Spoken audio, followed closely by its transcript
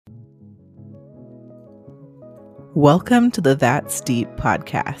Welcome to the That's Deep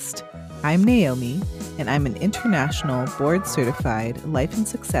podcast. I'm Naomi, and I'm an international board-certified life and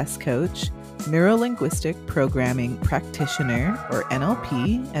success coach, neuro-linguistic programming practitioner, or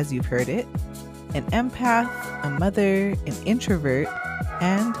NLP, as you've heard it, an empath, a mother, an introvert,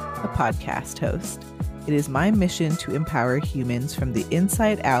 and a podcast host. It is my mission to empower humans from the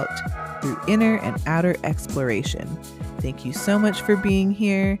inside out through inner and outer exploration. Thank you so much for being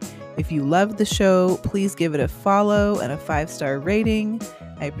here. If you love the show, please give it a follow and a 5-star rating.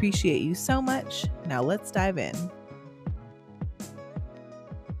 I appreciate you so much. Now let's dive in.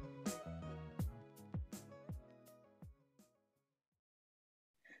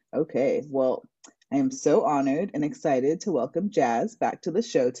 Okay, well, I am so honored and excited to welcome Jazz back to the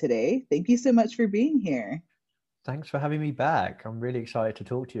show today. Thank you so much for being here. Thanks for having me back. I'm really excited to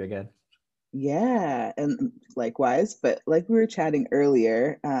talk to you again. Yeah, and likewise, but like we were chatting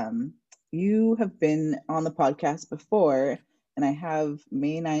earlier, you have been on the podcast before, and I have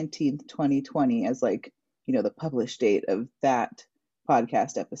May 19th, 2020 as the published date of that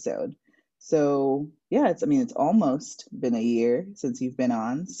podcast episode. So yeah, it's almost been a year since you've been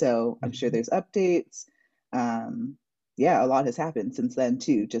on, so I'm sure there's updates. Yeah, a lot has happened since then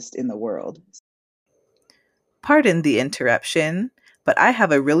too, just in the world. Pardon the interruption, but I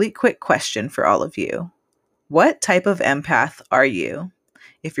have a really quick question for all of you. What type of empath are you?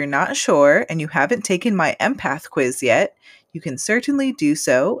 If you're not sure and you haven't taken my empath quiz yet, you can certainly do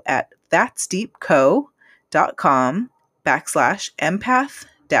so at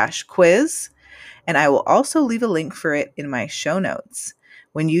that'sdeepco.com/empath-quiz, and I will also leave a link for it in my show notes.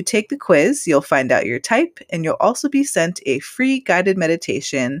 When you take the quiz, you'll find out your type, and you'll also be sent a free guided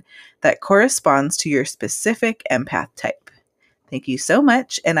meditation that corresponds to your specific empath type. Thank you so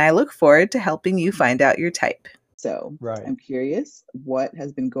much, and I look forward to helping you find out your type. So, right. I'm curious, what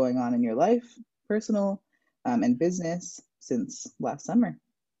has been going on in your life, personal and business, since last summer?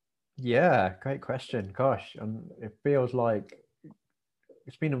 Yeah, great question. Gosh, it feels like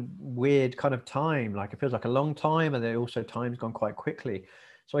it's been a weird kind of time. Like it feels like a long time, and then also time's gone quite quickly.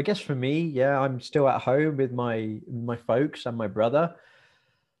 So I guess for me, yeah, I'm still at home with my folks and my brother.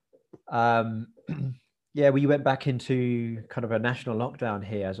 Yeah, we went back into kind of a national lockdown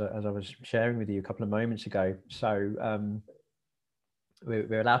here, as I was sharing with you a couple of moments ago. So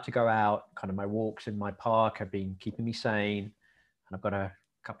we're allowed to go out. Kind of my walks in my park have been keeping me sane, and I've got a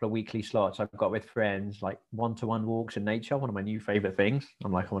couple of weekly slots I've got with friends, like one-to-one walks in nature, one of my new favorite things.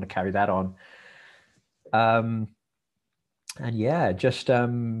 I'm like, I want to carry that on. And yeah, just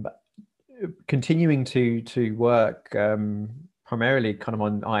continuing to work primarily kind of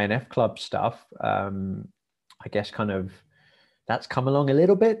on INF Club stuff. I guess kind of that's come along a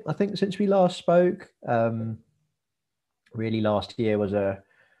little bit, I think, since we last spoke. Really last year was a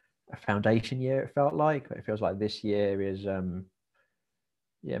foundation year, it felt like, but it feels like this year is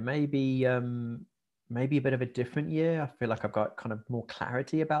maybe a bit of a different year. I feel like I've got kind of more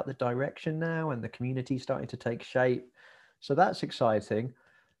clarity about the direction now, and the community starting to take shape, so that's exciting.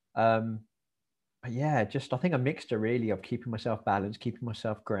 But yeah, just I think a mixture really of keeping myself balanced, keeping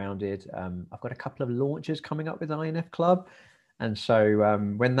myself grounded. I've got a couple of launches coming up with INF Club, and so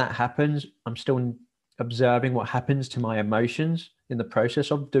when that happens, I'm still observing what happens to my emotions in the process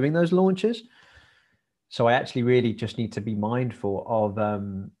of doing those launches. So I actually really just need to be mindful of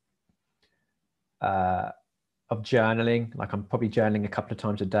journaling. Like I'm probably journaling a couple of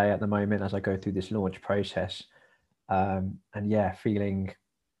times a day at the moment as I go through this launch process. And yeah, feeling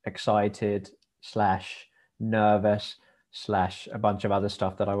excited / nervous / a bunch of other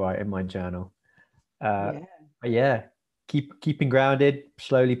stuff that I write in my journal. But yeah, keeping grounded,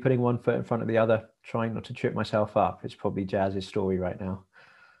 slowly putting one foot in front of the other, trying not to trip myself up. It's probably Jazz's story right now.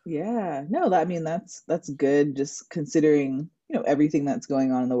 Yeah, no, that's good. Just considering, everything that's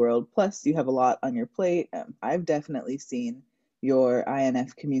going on in the world. Plus, you have a lot on your plate. I've definitely seen your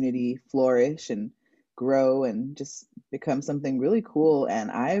INF community flourish and grow and just become something really cool. And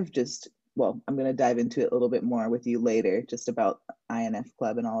I'm going to dive into it a little bit more with you later, just about INF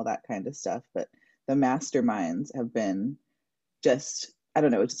Club and all of that kind of stuff. But the masterminds have been just, I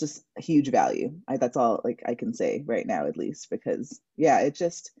don't know, it's just a huge value. That's all I can say right now, at least, because yeah, it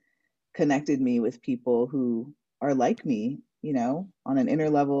just connected me with people who are like me, on an inner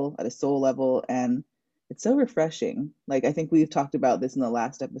level, at a soul level, and it's so refreshing. Like I think we've talked about this in the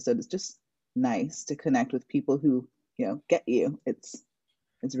last episode. It's just nice to connect with people who, get you. It's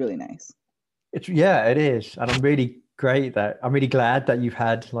really nice. It is, and I'm really glad that you've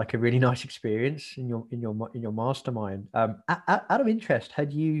had like a really nice experience in your mastermind. Out of interest,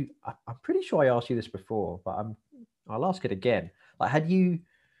 I'm pretty sure I asked you this before, but I'll ask it again. Like, had you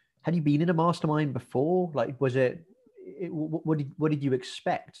had you been in a mastermind before? Like, was what did you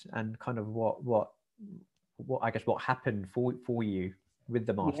expect, and kind of what I guess what happened for you with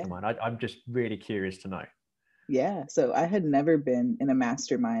the Yeah. mastermind? I'm just really curious to know. Yeah. So I had never been in a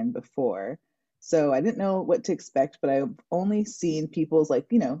mastermind before. So I didn't know what to expect, but I've only seen people's like,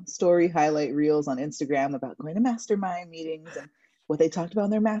 story highlight reels on Instagram about going to mastermind meetings and what they talked about in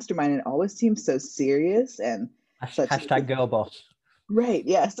their mastermind. And it always seems so serious and such like Hashtag girl boss. right,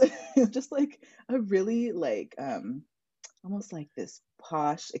 yes. Just like a really like almost like this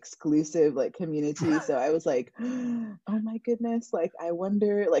posh exclusive like community. So I was like, oh my goodness, like I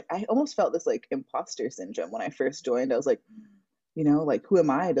wonder, like I almost felt this like imposter syndrome when I first joined. I was like, like who am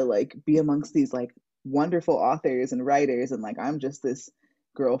I to like be amongst these like wonderful authors and writers, and like I'm just this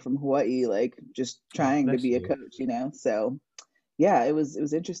girl from Hawaii like just Oh, trying to bless be a you. coach. So yeah, it was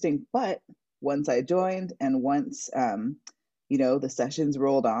interesting. But once I joined and once the sessions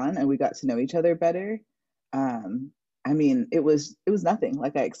rolled on and we got to know each other better, um, I mean, it was nothing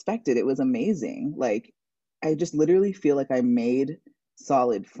like I expected. It was amazing. Like I just literally feel like I made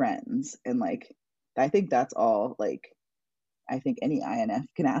solid friends, and like I think that's all like I think any INF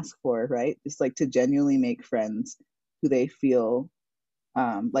can ask for, right? Just like to genuinely make friends who they feel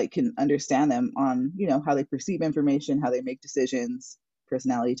like can understand them on how they perceive information, how they make decisions,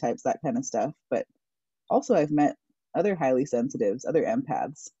 personality types, that kind of stuff. But also I've met other highly sensitives, other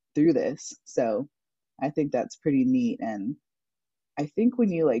empaths through this, so I think that's pretty neat. And I think when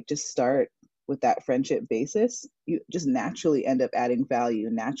you like just start with that friendship basis, you just naturally end up adding value,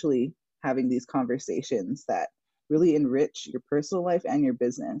 naturally having these conversations that really enrich your personal life and your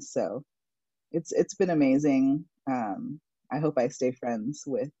business. So it's been amazing. I hope I stay friends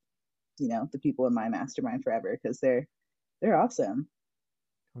with the people in my mastermind forever because they're awesome.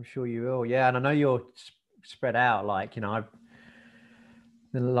 I'm sure you will. Yeah, and I know you're spread out. Like, I've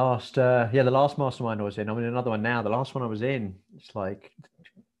the last mastermind I was in. I'm in another one now. The last one I was in, it's like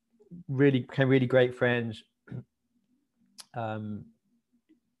really became really great friends. Um,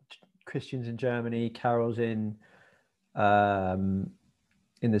 Christians in Germany, Carol's um,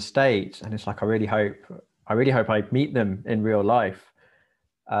 in the States, and it's like I really hope I meet them in real life.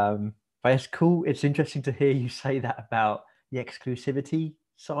 But it's cool. It's interesting to hear you say that about the exclusivity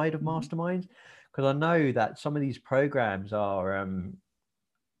side of Mhm. masterminds, because I know that some of these programs are,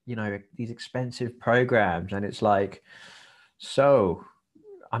 these expensive programs, and it's like, so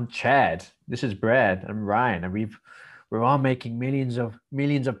I'm Chad, this is Brad, I'm Ryan, and we're all making millions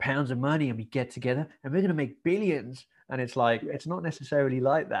of pounds of money, and we get together and we're going to make billions. And it's like, Right. it's not necessarily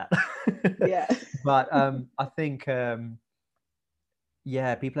like that. Yeah. But I think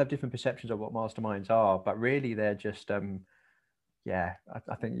yeah, people have different perceptions of what masterminds are, but really they're just yeah,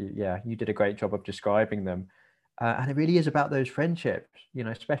 I think you did a great job of describing them. And it really is about those friendships,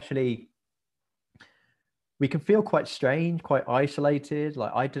 especially we can feel quite strange, quite isolated.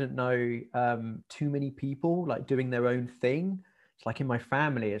 Like I didn't know too many people like doing their own thing. It's like in my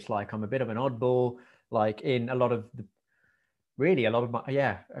family, it's like I'm a bit of an oddball. Like in a lot of really a lot of my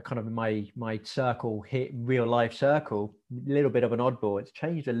kind of my circle, hit real life circle, a little bit of an oddball. It's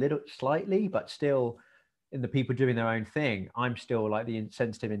changed a little slightly, but still in the people doing their own thing, I'm still like the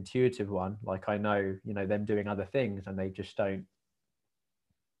sensitive, intuitive one. Like I know, them doing other things, and they just don't.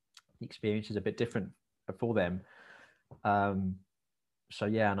 The experience is a bit different for them. Um, so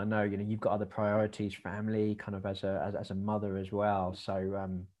yeah, and I know you've got other priorities, family, kind of as a mother as well.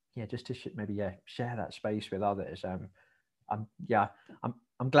 So yeah, just to maybe share that space with others. I'm yeah,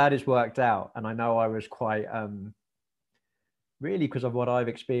 I'm glad it's worked out, and I know I was quite really because of what I've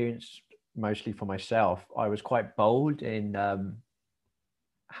experienced mostly for myself. I was quite bold in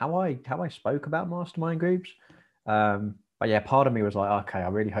how I spoke about mastermind groups. But yeah, part of me was like, okay, I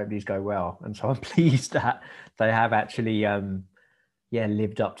really hope these go well, and so I'm pleased that they have actually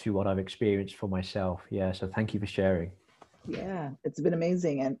lived up to what I've experienced for myself. Yeah, so thank you for sharing. Yeah, it's been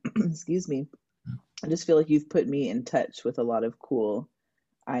amazing. And excuse me, I just feel like you've put me in touch with a lot of cool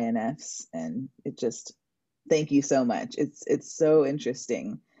INFs, and it just thank you so much. It's so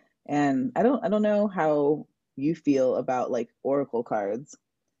interesting. And I don't know how you feel about like oracle cards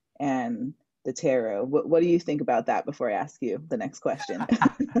and the tarot. What do you think about that before I ask you the next question?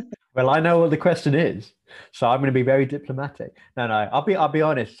 Well, I know what the question is, so I'm going to be very diplomatic. No, I'll be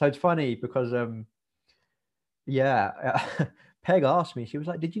honest. So it's funny because yeah, Peg asked me. She was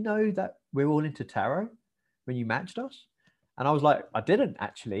like, "Did you know that we're all into tarot when you matched us?" And I was like, "I didn't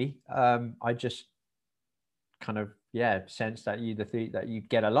actually. I just kind of sensed that that you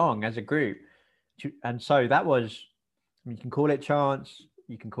get along as a group." And so that was. I mean, you can call it chance.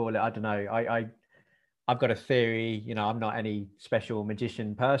 You can call it. I don't know. I've got a theory, you know, I'm not any special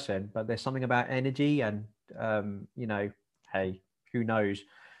magician person, but there's something about energy and, you know, hey, who knows?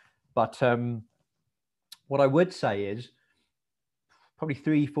 But what I would say is probably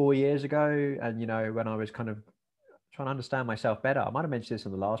 3-4 years ago, and, you know, when I was kind of trying to understand myself better, I might have mentioned this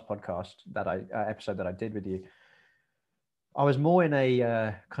in the last podcast that episode that I did with you. I was more in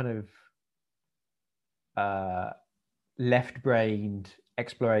a kind of left-brained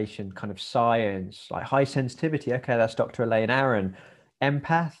exploration, kind of science, like high sensitivity. Okay, that's Dr. Elaine Aaron.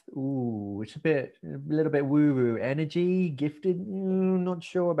 Empath, ooh, it's a little bit woo-woo. Energy, gifted, not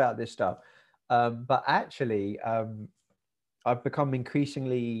sure about this stuff. But actually, I've become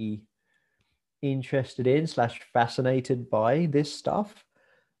increasingly interested in / fascinated by this stuff.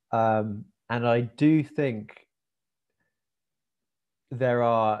 And I do think there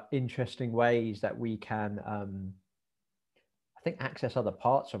are interesting ways that we can, I think, access other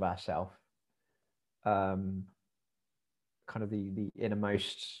parts of ourselves, kind of the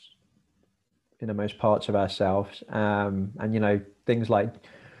innermost parts of ourselves, and, you know, things like,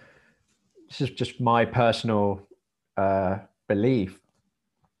 this is just my personal belief.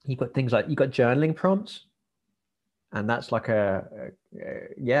 You got things like, you got journaling prompts, and that's like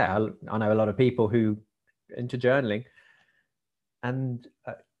yeah, I know a lot of people who are into journaling, and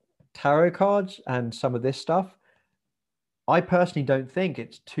tarot cards and some of this stuff. I personally don't think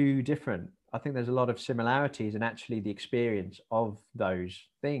it's too different. I think there's a lot of similarities in actually the experience of those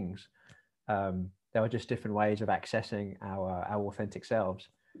things. There are just different ways of accessing our authentic selves.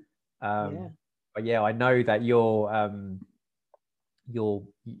 Yeah. But yeah, I know that you're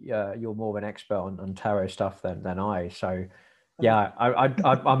more of an expert on tarot stuff than I. So yeah,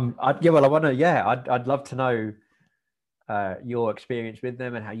 yeah, well, I want to, yeah, I'd love to know your experience with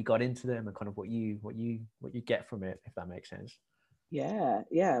them and how you got into them and kind of what you get from it, if that makes sense. Yeah,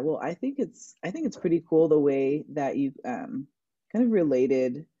 yeah. Well, I think it's pretty cool the way that you kind of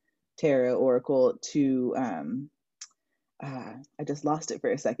related tarot oracle to I just lost it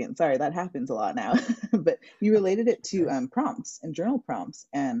for a second. Sorry, that happens a lot now. But you related it to Okay. prompts and journal prompts,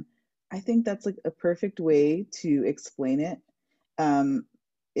 and I think that's like a perfect way to explain it um,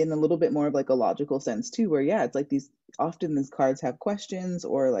 in a little bit more of like a logical sense too. Where yeah, it's like these cards have questions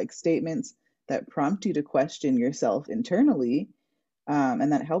or like statements that prompt you to question yourself internally,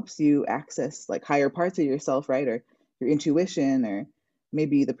 and that helps you access like higher parts of yourself, right? Or your intuition, or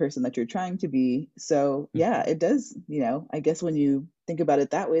maybe the person that you're trying to be. So yeah, Mhm. it does, you know, I guess when you think about it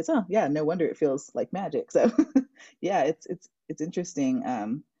that way, it's oh yeah, no wonder it feels like magic. So yeah, it's interesting.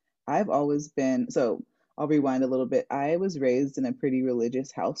 I've always been, so I'll rewind a little bit. I was raised in a pretty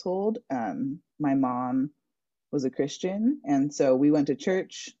religious household. My mom was a Christian, and so we went to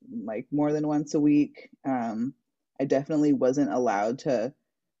church like more than once a week. I definitely wasn't allowed to,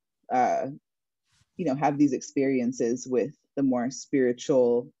 uh, you know, have these experiences with the more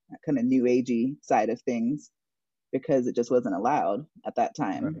spiritual, kind of new agey side of things because it just wasn't allowed at that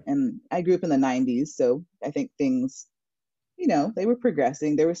time. Right. And I grew up in the 90s, so I think things, you know, they were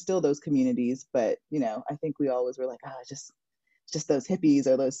progressing. There were still those communities, but you know, I think we always were like, ah, oh, just those hippies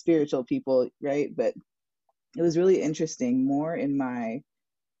or those spiritual people, right? But it was really interesting. More in my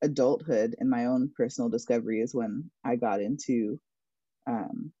adulthood and my own personal discovery is when I got into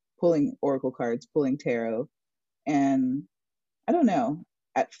pulling oracle cards, pulling tarot. And I don't know,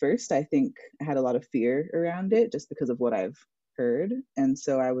 at first, I think I had a lot of fear around it just because of what I've heard. And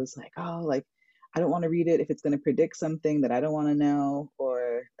so I was like, oh, like, I don't want to read it if it's going to predict something that I don't want to know,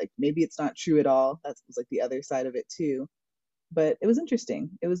 or like maybe it's not true at all. That was like the other side of it too. But it was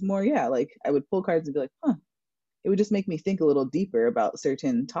interesting. It was more, yeah, like I would pull cards and be like, huh, it would just make me think a little deeper about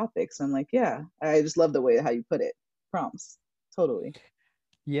certain topics. I'm like, yeah, I just love the way how you put it. Prompts. Totally.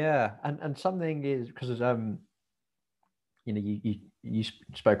 Yeah, and something is because you know, you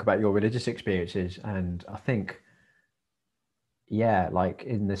spoke about your religious experiences, and I think, yeah, like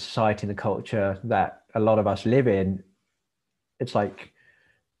in the society and the culture that a lot of us live in, it's like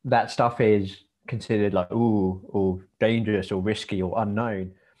that stuff is considered like, ooh, or dangerous or risky or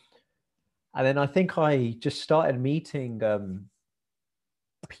unknown. And then I think I just started meeting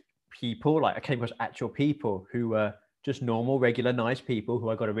people, like I came across actual people who were just normal, regular, nice people who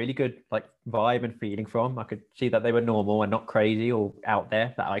I got a really good like vibe and feeling from. I could see that they were normal and not crazy or out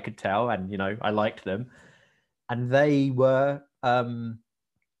there, that I could tell, and you know, I liked them. And they were kind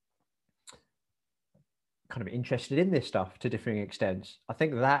of interested in this stuff to differing extents. I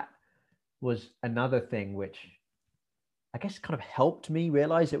think that was another thing which I guess kind of helped me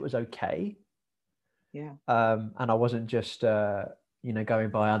realize it was okay. Yeah. And I wasn't just you know,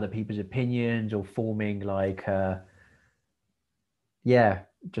 going by other people's opinions or forming like yeah,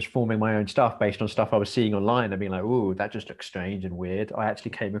 just forming my own stuff based on stuff I was seeing online and being like, "Ooh, that just looks strange and weird." I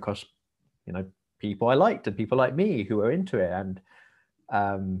actually came across, you know, people I liked and people like me who were into it. And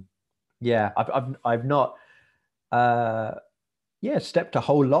yeah, I've not yeah, stepped a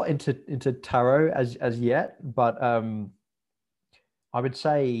whole lot into tarot as yet, but I would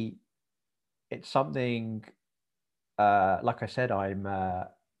say it's something, like I said, I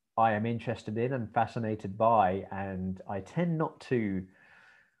am interested in and fascinated by, and I tend not to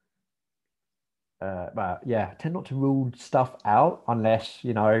tend not to rule stuff out unless,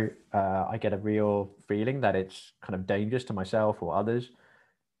 I get a real feeling that it's kind of dangerous to myself or others.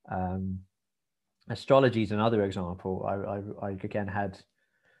 um Astrology is another example. I again had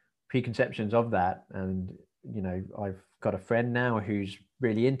preconceptions of that, and I've got a friend now who's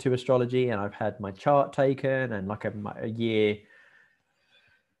really into astrology, and I've had my chart taken and like a year,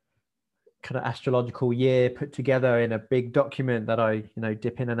 kind of astrological year, put together in a big document that I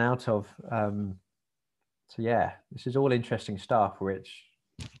dip in and out of. So yeah, this is all interesting stuff, which,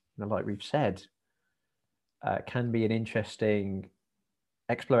 like we've said, can be an interesting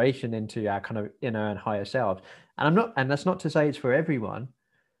exploration into our kind of inner and higher selves. And that's not to say it's for everyone,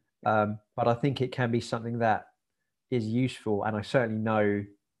 but I think it can be something that is useful, and I certainly know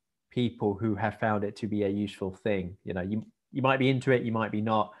people who have found it to be a useful thing. You might be into it, you might be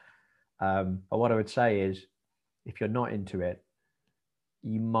not, but what I would say is, if you're not into it,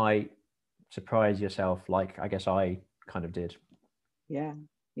 you might surprise yourself, like I guess I kind of did. Yeah,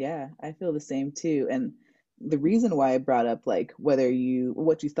 yeah, I feel the same too. And the reason why I brought up like what you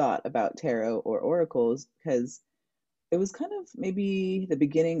thought about tarot or oracles, because it was kind of maybe the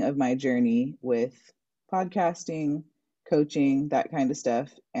beginning of my journey with podcasting, coaching, that kind of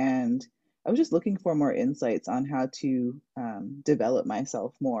stuff. And I was just looking for more insights on how to develop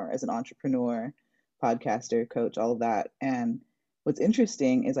myself more as an entrepreneur, podcaster, coach, all of that. And what's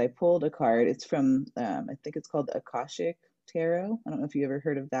interesting is I pulled a card. It's from, I think it's called the Akashic Tarot. I don't know if you ever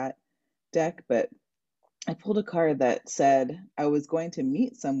heard of that deck, but I pulled a card that said I was going to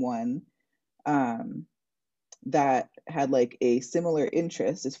meet someone um, that had like a similar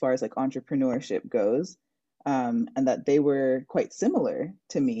interest as far as like entrepreneurship goes, and that they were quite similar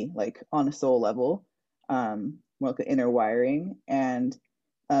to me, like on a soul level, more like an inner wiring. And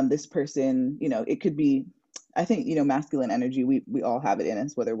this person, it could be, I think, masculine energy, we all have it in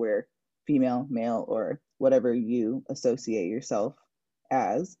us, whether we're female, male, or whatever you associate yourself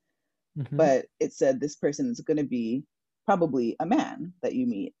as. Hmm. But it said this person is going to be probably a man that you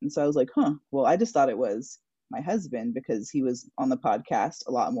meet. And so I was like, huh, well, I just thought it was my husband because he was on the podcast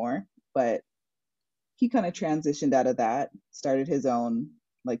a lot more. But he kind of transitioned out of that, started his own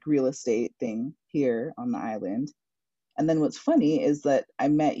like real estate thing here on the island. And then what's funny is that I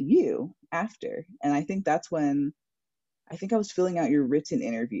met you after. And I think that's when I think I was filling out your written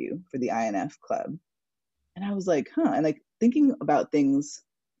interview for the INF club. And I was like, huh. And like thinking about things,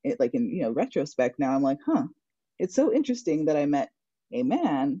 like in retrospect now, I'm like, huh. It's so interesting that I met a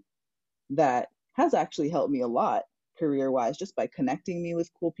man that has actually helped me a lot career wise just by connecting me with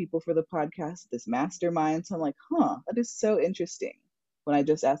cool people for the podcast, this mastermind. So I'm like, huh, that is so interesting. When I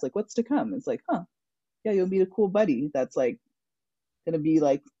just asked like, what's to come? It's like, huh, yeah, you'll meet a cool buddy that's like gonna be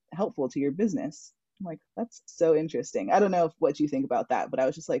like helpful to your business. I'm like, that's so interesting. I don't know what you think about that, but I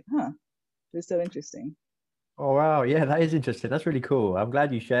was just like, huh, it's so interesting. Oh wow, yeah, that is interesting. That's really cool. I'm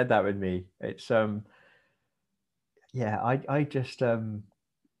glad you shared that with me. It's yeah, I just I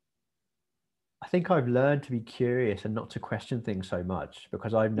think I've learned to be curious and not to question things so much,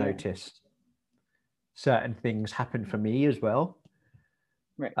 because I've Yeah, noticed certain things happen for me as well.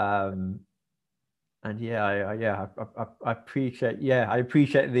 right. Um, and yeah, I appreciate, I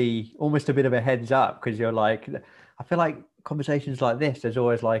appreciate the almost a bit of a heads up, because you're like, I feel like conversations like this, there's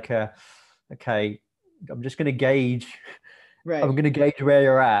always like okay, I'm just going to gauge, I'm Right. going to gauge where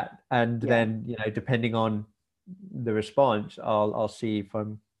you're at, and Yeah. then depending on the response, I'll see if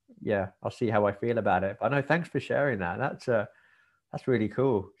I'll see how I feel about it. But no, thanks for sharing that. That's really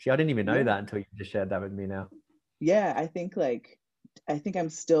cool. See, I didn't even know Yeah. that until you just shared that with me now. Yeah, I think I'm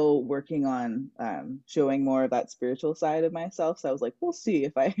still working on showing more of that spiritual side of myself. So I was like, we'll see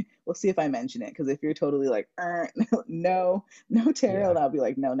if I we'll see if I mention it. Because if you're totally like, no, no tarot, Yeah, then I'll be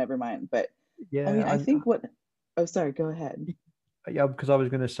like, no, never mind. But I yeah, mean, I think what oh sorry, go ahead. yeah, because I was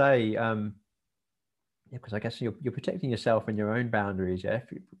going to say, yeah, because I guess you're protecting yourself and your own boundaries, yeah,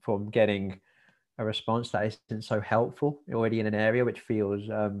 from getting a response that isn't so helpful already in an area which feels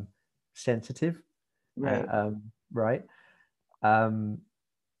sensitive, Right. right? Um,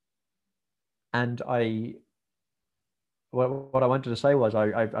 and what I wanted to say was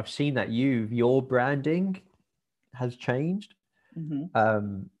I've seen that your branding has changed. Mm-hmm.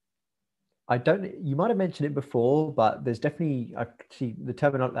 Um, I don't. You might have mentioned it before, but there's definitely I see the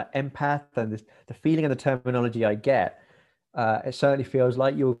terminology, like empath, and the feeling and the terminology I get. It certainly feels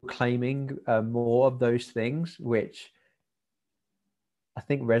like you're claiming more of those things, which I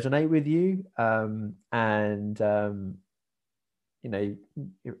think resonate with you. And you know,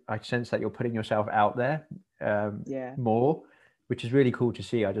 I sense that you're putting yourself out there Yeah. more, which is really cool to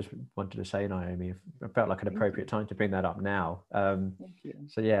see. I just wanted to say, Naomi, it felt like an Thank appropriate you. time to bring that up now. Thank you.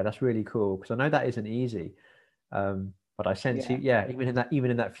 So yeah, that's really cool because I know that isn't easy. But I sense you, Yeah. yeah, even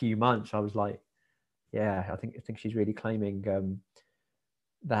in that few months, I was like, yeah, I think she's really claiming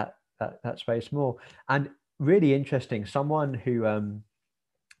that space more. And really interesting, someone who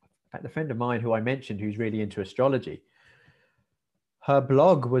a friend of mine who I mentioned who's really into astrology, her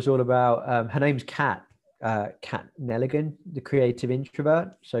blog was all about her name's Kat Nelligan, the creative introvert.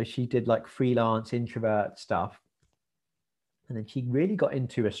 So she did like freelance introvert stuff, and then she really got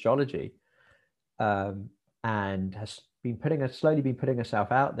into astrology, um, and has slowly been putting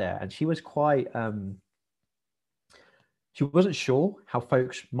herself out there. And she was quite she wasn't sure how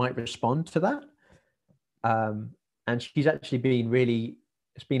folks might respond to that, and she's actually been really,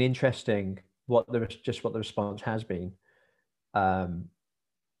 it's been interesting what the response has been. um,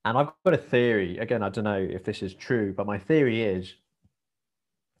 and I've got a theory. Again, I don't know if this is true, but my theory is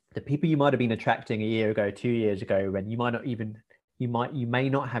the people you might have been attracting a year ago, 2 years ago, when you might not even, you may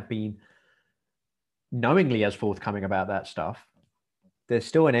not have been knowingly as forthcoming about that stuff. There's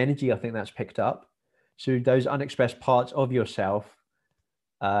still an energy I think that's picked up. So those unexpressed parts of yourself,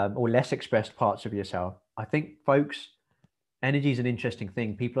 or less expressed parts of yourself, I think folks, energy is an interesting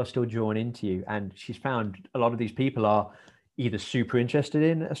thing. People are still drawn into you, and she's found a lot of these people are either super interested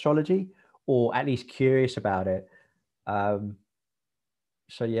in astrology or at least curious about it. Um,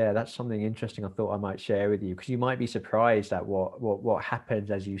 so yeah, that's something interesting I thought I might share with you, because you might be surprised at what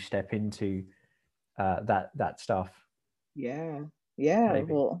happens as you step into that stuff. Yeah. Yeah.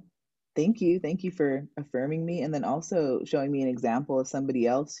 Maybe. Well, thank you. Thank you for affirming me and then also showing me an example of somebody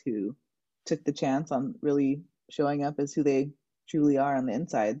else who took the chance on really showing up as who they truly are on the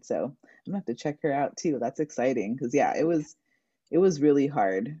inside. So I'm gonna have to check her out too. That's exciting because yeah, it was really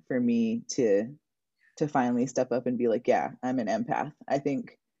hard for me to finally step up and be like, yeah, I'm an empath. I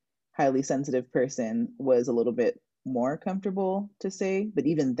think highly sensitive person was a little bit more comfortable to say. But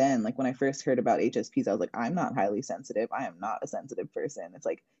even then, like when I first heard about HSPs, I was like, I'm not highly sensitive. I am not a sensitive person. It's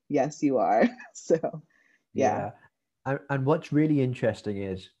like, yes, you are. So, yeah. Yeah. And what's really interesting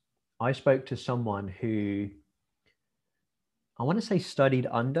is I spoke to someone who I want to say studied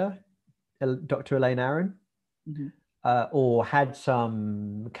under Dr. Elaine Aron, Hmm. or had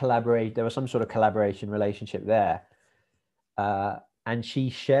some collaborate. There was some sort of collaboration relationship there, uh, and she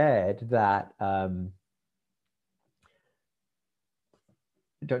shared that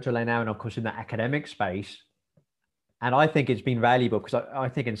Dr. Elaine Aron, of course, in the academic space, and I think it's been valuable because I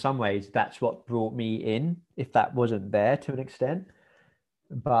think in some ways that's what brought me in. If that wasn't there to an extent,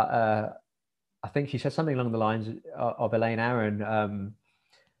 but I think she said something along the lines of Elaine Aron.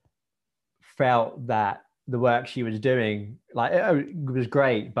 Felt that the work she was doing, like it was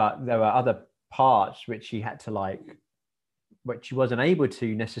great, but there were other parts which she had to like, which she wasn't able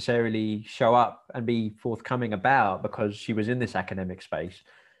to necessarily show up and be forthcoming about because she was in this academic space.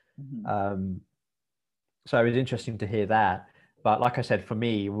 Hmm. um, so it was interesting to hear that. But like I said, for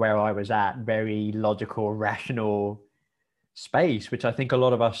me, where I was at, very logical, rational space, which I think a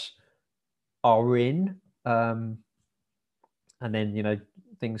lot of us are in, and then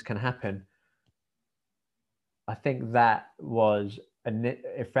things can happen. I think that was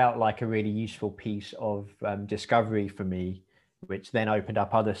it felt like a really useful piece of discovery for me, which then opened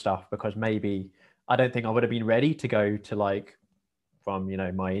up other stuff, because maybe I don't think I would have been ready to go to like from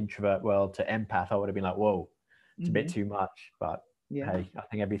my introvert world to empath. I would have been like, whoa, it's a bit Hmm. too much. But Yeah. hey, I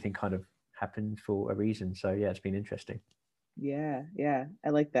think everything kind of happened for a reason. So yeah, it's been interesting. Yeah. Yeah. I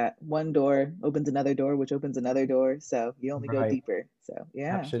like that. One door opens another door, which opens another door. So you only go Right. deeper. So,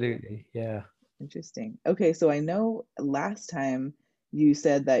 yeah. Absolutely. Yeah. Interesting. Okay, so I know last time you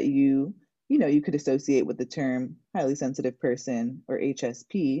said that you could associate with the term highly sensitive person or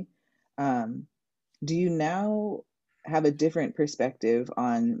HSP. Um, do you now have a different perspective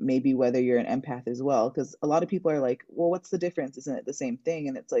on maybe whether you're an empath as well? Because a lot of people are like, well, what's the difference? Isn't it the same thing?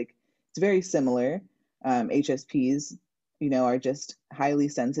 And it's like, it's very similar. HSPs, are just highly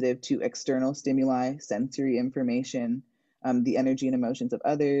sensitive to external stimuli, sensory information, the energy and emotions of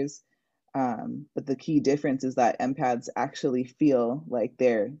others. But the key difference is that empaths actually feel like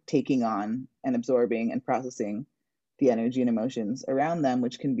they're taking on and absorbing and processing the energy and emotions around them,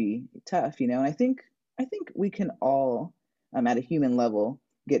 which can be tough. And I think we can all at a human level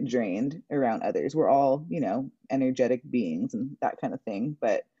get drained around others. We're all, energetic beings and that kind of thing.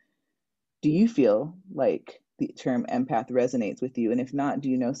 But do you feel like the term empath resonates with you? And if not, do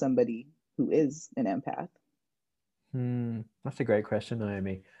you know somebody who is an empath? That's a great question,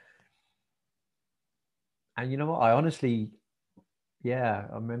 Naomi. And you know what? I honestly, yeah,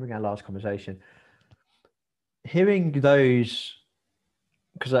 I'm remembering our last conversation. Hearing those,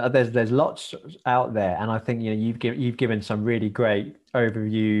 because there's lots out there, and I think you've given some really great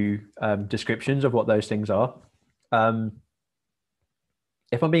overview descriptions of what those things are. Um,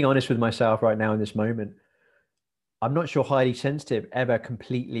 if I'm being honest with myself right now in this moment, I'm not sure highly sensitive ever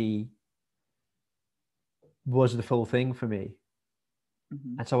completely was the full thing for me,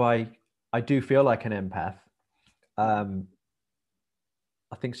 Hmm. and so I do feel like an empath. Yeah. Um,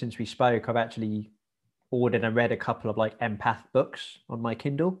 I think since we spoke, I've actually ordered and read a couple of like empath books on my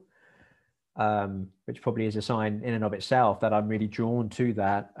Kindle, which probably is a sign in and of itself that I'm really drawn to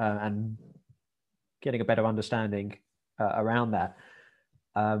that and getting a better understanding around that.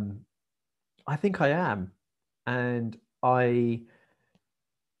 Um, I think I am, and I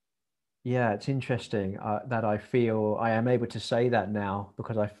yeah, it's interesting that I feel I am able to say that now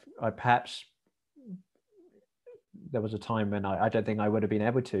because I perhaps there was a time when I don't think I would have been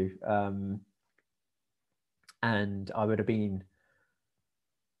able to, and I would have been.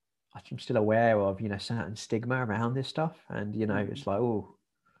 I'm still aware of certain stigma around this stuff, and Hmm. it's like, oh,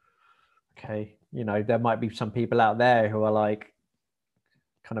 okay, there might be some people out there who are like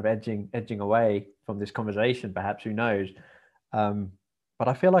kind of edging away from this conversation, perhaps, who knows. um, but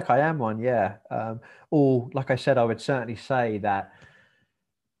I feel like I am one, yeah. Or like I said, I would certainly say that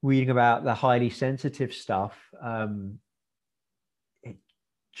reading about the highly sensitive stuff, it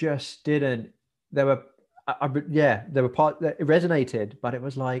just didn't. There were, yeah, there were parts that it resonated, but it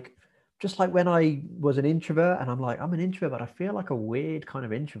was like just like when I was an introvert, and I'm like, I'm an introvert, but I feel like a weird kind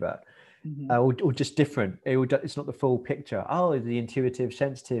of introvert, Hmm. or just different. It's not the full picture. Oh, the intuitive,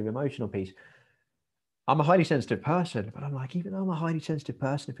 sensitive, emotional piece. I'm a highly sensitive person, but I'm like, even though I'm a highly sensitive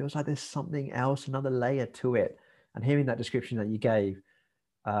person, it feels like there's something else, another layer to it. And hearing that description that you gave,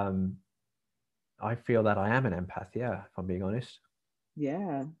 um, I feel that I am an empath. Yeah, if I'm being honest.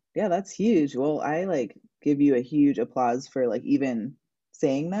 Yeah. Yeah, that's huge. Well, I like give you a huge applause for like even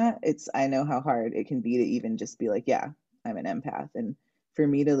saying that. I know how hard it can be to even just be like, yeah, I'm an empath. And for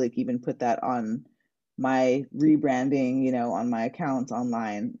me to like even put that on my rebranding, on my accounts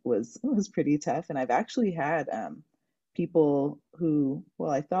online was pretty tough. And I've actually had people who,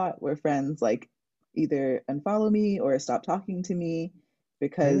 well, I thought were friends like either unfollow me or stop talking to me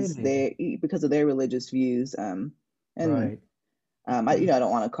Really? because of their religious views. And Right. I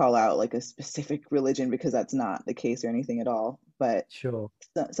don't want to call out like a specific religion because that's not the case or anything at all. But Sure.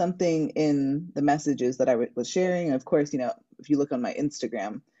 something in the messages that was sharing, and of course, if you look on my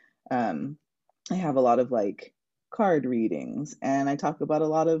Instagram, um, I have a lot of like card readings, and I talk about a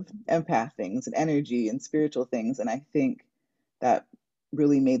lot of empath things and energy and spiritual things, and I think that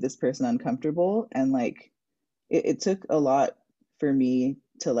really made this person uncomfortable, and like it took a lot for me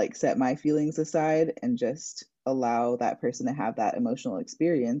to like set my feelings aside and just allow that person to have that emotional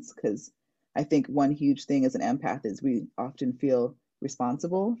experience, because I think one huge thing as an empath is we often feel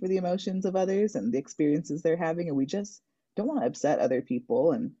responsible for the emotions of others and the experiences they're having, and we just don't want to upset other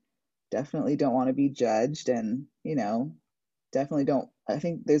people, and definitely don't want to be judged, and definitely don't. I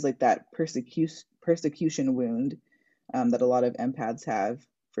think there's like that persecution wound, that a lot of empaths have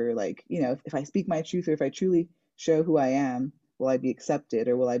for like, if I speak my truth or if I truly show who I am, will I be accepted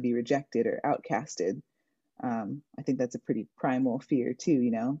or will I be rejected or outcasted? I think that's a pretty primal fear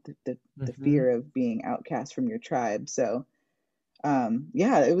too, the Hmm. fear of being outcast from your tribe. So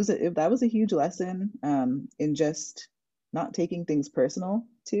yeah, that was a huge lesson, in just not taking things personal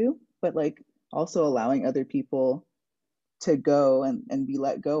too, but like also allowing other people to go and be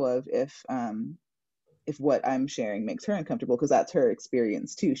let go of if what I'm sharing makes her uncomfortable, because that's her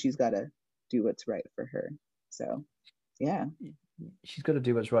experience too. She's got to do what's right for her. So, yeah. She's got to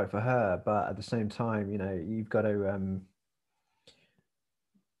do what's right for her, but at the same time, you've got to,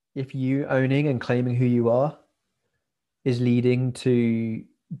 if you owning and claiming who you are is leading to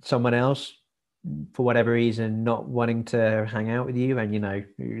someone else for whatever reason not wanting to hang out with you, and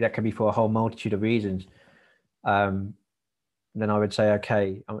that can be for a whole multitude of reasons, um, then I would say,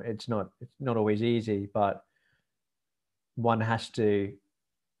 okay, it's not always easy, but one has to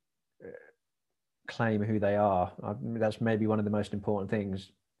claim who they are. That's maybe one of the most important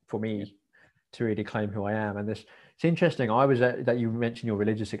things for Yeah. me, to really claim who I am. And it's interesting. I was that you mentioned your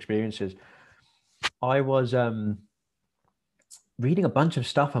religious experiences. I was reading a bunch of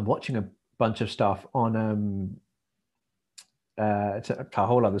stuff and watching a bunch of stuff on it's a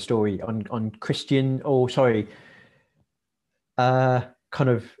whole other story on Christian, or sorry, kind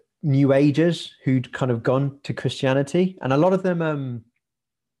of New Agers who'd kind of gone to Christianity, and a lot of them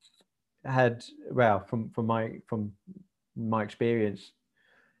had, well, from my experience,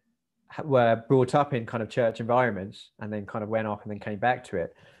 were brought up in kind of church environments and then kind of went off and then came back to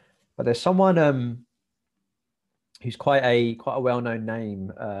it. But there's someone who's quite a well-known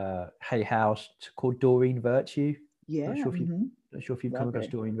name, Hay House, called Doreen Virtue. Yeah. Not sure if you've come Love across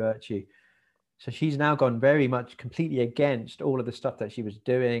her. Doreen Virtue. So she's now gone very much completely against all of the stuff that she was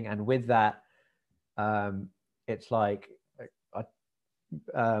doing, and with that, it's like,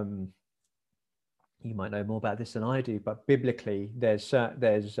 you might know more about this than I do, but biblically,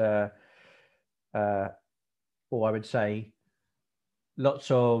 or I would say, lots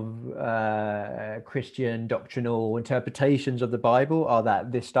of Christian doctrinal interpretations of the Bible are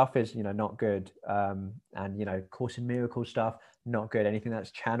that this stuff is, not good, and Course in Miracles stuff, not good. Anything that's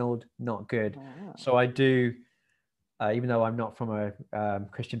channeled, not good. Wow. So I do, even though I'm not from a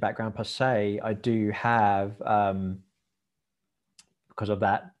Christian background per se, I do have, because of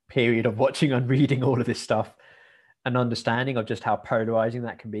that period of watching and reading all of this stuff, an understanding of just how polarizing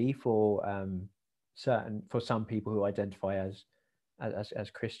that can be for some people who identify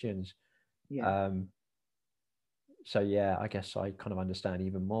as Christians. Yeah. So yeah, I guess I kind of understand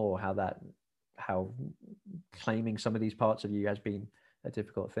even more how claiming some of these parts of you has been a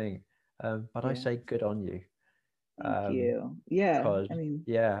difficult thing. But I say good on you. Thank you. Yeah. Because I mean,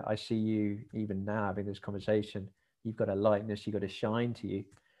 yeah, I see you even now having this conversation. You've got a lightness, you've got a shine to you,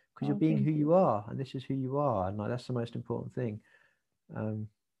 because you're being thank who you are, and this is who you are, and like that's the most important thing.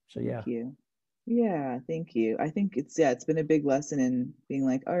 So yeah. Thank you. Yeah, thank you. I think it's been a big lesson in being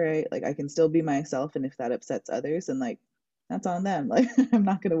like, all right, like I can still be myself, and if that upsets others, and like that's on them. Like I'm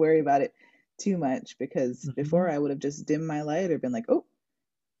not going to worry about it too much, because before Mhm. I would have just dimmed my light or been like, oh,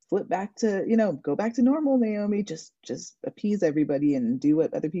 flip back to, go back to normal, Naomi, just appease everybody and do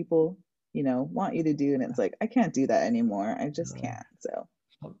what other people, want you to do. And it's like I can't do that anymore. I just No, can't. So,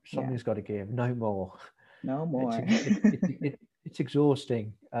 yeah, something's got to give. No more. no It's more. it's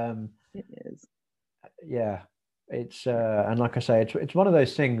exhausting. It is. Yeah, it's and like I say, it's one of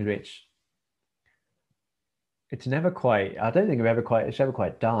those things which it's never quite. I don't think it's ever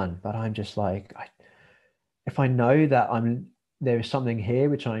quite done. But I'm just like, if I know that there is something here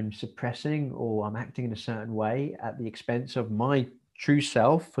which I'm suppressing, or I'm acting in a certain way at the expense of my true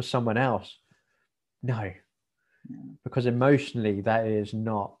self for someone else, no, Yeah. because emotionally that is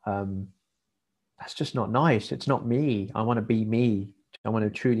not. That's just not nice. It's not me. I want to be me. I want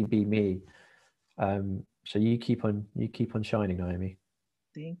to truly be me. So you keep on shining, Naomi.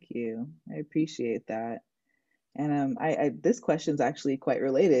 Thank you. I appreciate that. And I this question's actually quite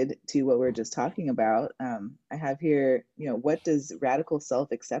related to what we're just talking about. I have here, what does radical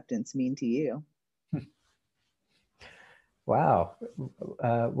self-acceptance mean to you? Wow.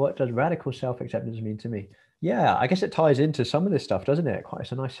 What does radical self-acceptance mean to me? Yeah, I guess it ties into some of this stuff, doesn't it?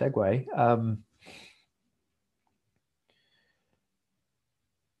 It's a nice segue.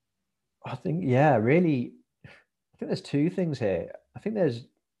 I think, yeah, really, I think there's two things here. I think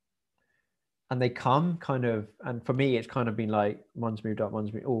and they come kind of, and for me, it's kind of been like one's moved up,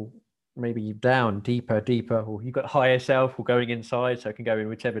 or maybe down, deeper, or you've got higher self or going inside, so it can go in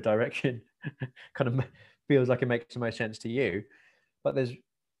whichever direction. Kind of feels like it makes the most sense to you. But there's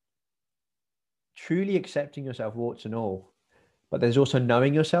truly accepting yourself, warts and all. But there's also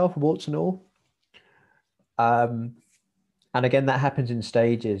knowing yourself, warts and all. And again, that happens in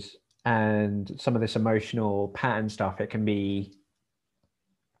stages. And some of this emotional pattern stuff, it can be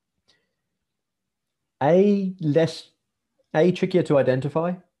trickier to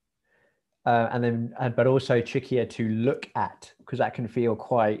identify, but also trickier to look at, because that can feel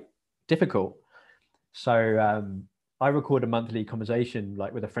quite difficult. So I record a monthly conversation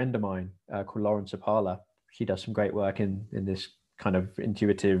like with a friend of mine called Lauren Sapala. She does some great work in this kind of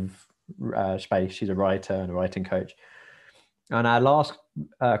intuitive space. She's a writer and a writing coach. And our last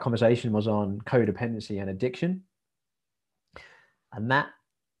conversation was on codependency and addiction. And that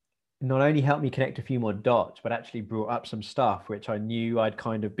not only helped me connect a few more dots, but actually brought up some stuff which I knew I'd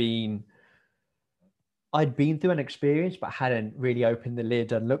been through an experience, but hadn't really opened the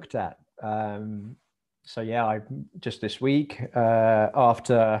lid and looked at. So yeah, I just this week,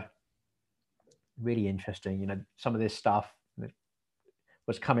 after really interesting, some of this stuff that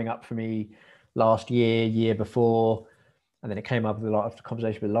was coming up for me last year before, and then it came up with a lot of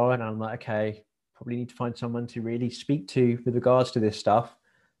conversation with Lauren, and I'm like, okay, probably need to find someone to really speak to with regards to this stuff,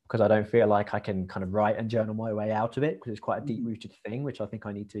 because I don't feel like I can kind of write and journal my way out of it, because it's quite a deep rooted thing, which I think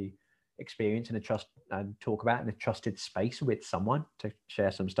I need to experience in a trust and talk about in a trusted space with someone to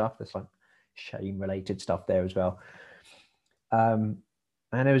share some stuff. There's like shame related stuff there as well. And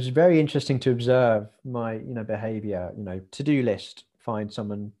it was very interesting to observe my, behavior, to-do list, find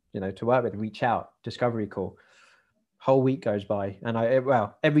someone, to work with, reach out, discovery call. Whole week goes by, and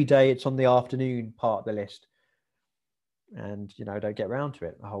every day it's on the afternoon part of the list, and I don't get around to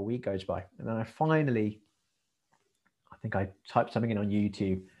it. A whole week goes by, and then I think I typed something in on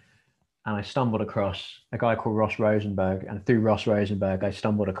YouTube, and I stumbled across a guy called Ross Rosenberg, and through Ross Rosenberg I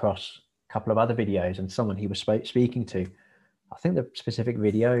stumbled across a couple of other videos and someone he was speaking to. I think the specific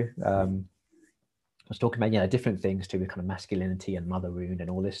video was talking about different things to do with kind of masculinity and mother wound and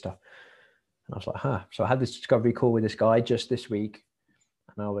all this stuff. And I was like, So I had this discovery call with this guy just this week.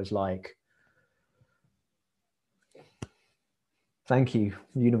 And I was like, thank you,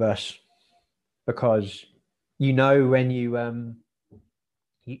 universe. Because when you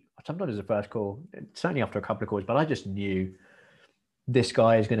sometimes it's the first call, certainly after a couple of calls, but I just knew this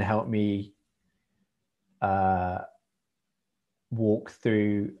guy is going to help me walk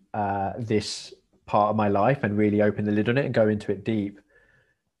through this part of my life and really open the lid on it and go into it deep.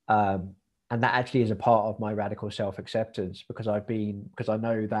 And that actually is a part of my radical self-acceptance, because I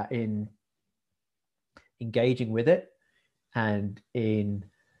know that in engaging with it and in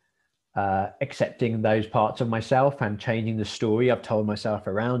accepting those parts of myself and changing the story I've told myself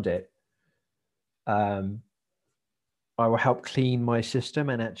around it, I will help clean my system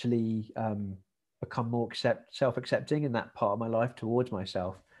and actually become more self-accepting in that part of my life towards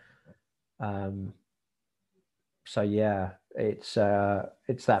myself. So yeah, it's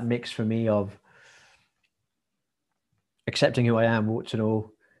that mix for me of accepting who I am, warts and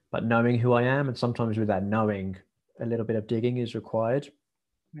all, but knowing who I am. And sometimes with that knowing, a little bit of digging is required.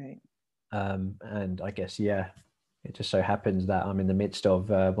 Right. And I guess, it just so happens that I'm in the midst of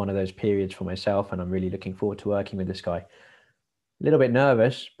one of those periods for myself, and I'm really looking forward to working with this guy. A little bit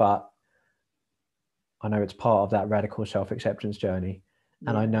nervous, but I know it's part of that radical self-acceptance journey.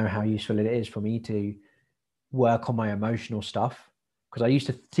 And I know how useful it is for me to work on my emotional stuff, because I used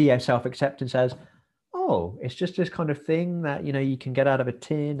to see self-acceptance as, it's just this kind of thing that you can get out of a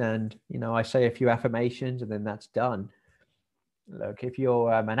tin, and I say a few affirmations and then that's done. Look, if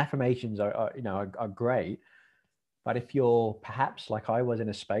you're and affirmations are great, but if you're perhaps like I was in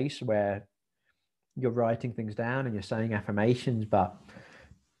a space where you're writing things down and you're saying affirmations, but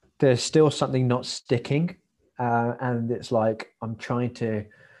there's still something not sticking, and it's like I'm trying to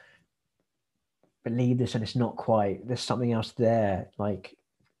believe this and it's not quite, there's something else there. Like,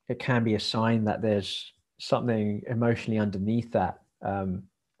 it can be a sign that there's something emotionally underneath that. And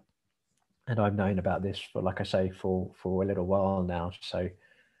I've known about this for, like I say, for a little while now. So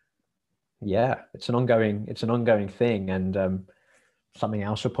yeah, it's an ongoing thing, and something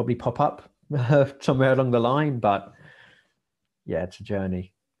else will probably pop up somewhere along the line. But yeah, it's a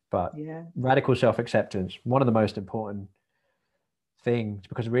journey. But radical self-acceptance, one of the most important things,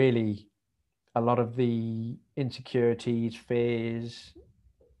 because really a lot of the insecurities, fears,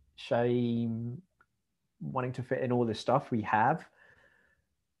 shame, wanting to fit in, all this stuff we have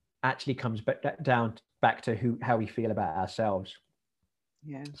actually comes back to how we feel about ourselves.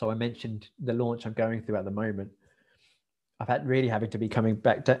 So I mentioned the launch I'm going through at the moment. I've having to be coming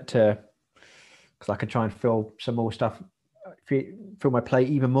back to because I can try and fill some more stuff, fill my plate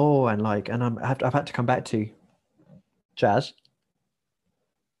even more, and I've had to come back to, Jazz,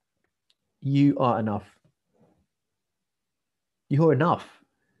 you are enough. You're enough.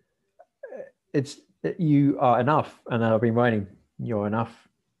 You are enough. And I've been writing, you're enough.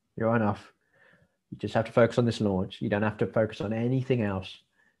 You're enough. You just have to focus on this launch. You don't have to focus on anything else.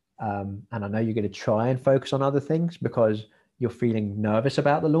 And I know you're going to try and focus on other things because you're feeling nervous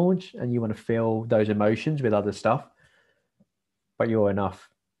about the launch and you want to feel those emotions with other stuff. But you're enough.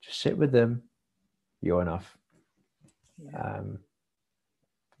 Just sit with them. You're enough. I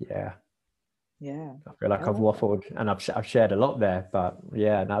feel like I've waffled and I've shared a lot there, but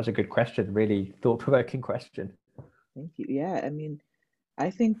that was a good question. Really thought-provoking question. Thank you. Yeah, I mean, I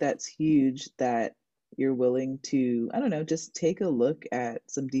think that's huge that you're willing to, I don't know, just take a look at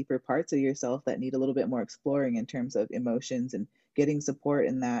some deeper parts of yourself that need a little bit more exploring in terms of emotions and getting support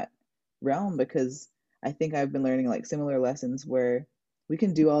in that realm, because I think I've been learning like similar lessons where we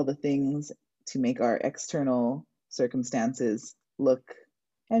can do all the things to make our external circumstances look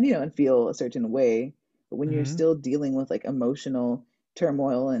and feel a certain way, but when you're still dealing with like emotional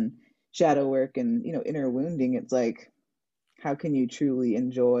turmoil and shadow work and inner wounding, it's like, how can you truly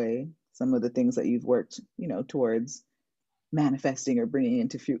enjoy some of the things that you've worked towards manifesting or bringing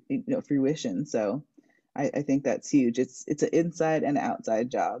into fruition? So I think that's huge. It's an inside and outside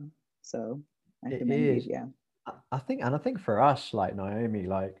job. So I It commend you. is. Yeah. I think for us, like Naomi,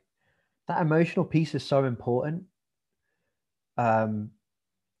 like that emotional piece is so important. Um,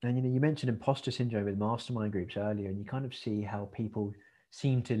 and you mentioned imposter syndrome with mastermind groups earlier, and you kind of see how people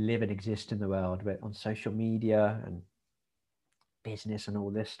seem to live and exist in the world, but on social media and business and all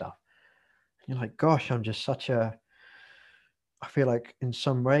this stuff. And you're like, gosh, I'm just such a. I feel like in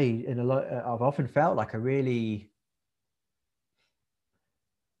some way, in a lot, I've often felt like a really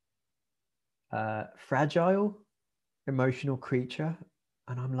fragile, emotional creature,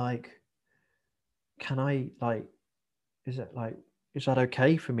 and I'm like, can I like? Is it like? Is that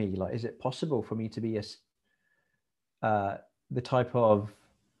okay for me? Like, is it possible for me to be uh, the type of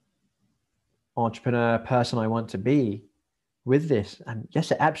entrepreneur person I want to be with this? And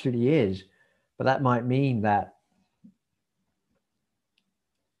yes, it absolutely is. But that might mean that,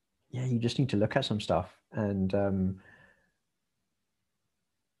 yeah, you just need to look at some stuff. And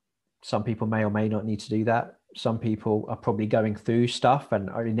some people may or may not need to do that. Some people are probably going through stuff and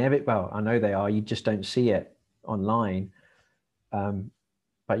are inevitable. Well, I know they are. You just don't see it online.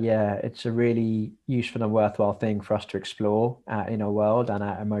 But yeah, it's a really useful and worthwhile thing for us to explore our inner world and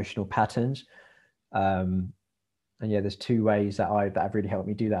our emotional patterns. Um, and yeah, there's two ways that have really helped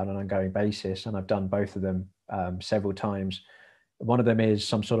me do that on an ongoing basis, and I've done both of them several times. One of them is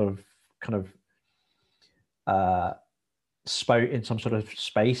some sort of kind of spoke in some sort of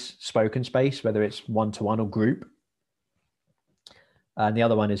spoken space, whether it's one-to-one or group, and the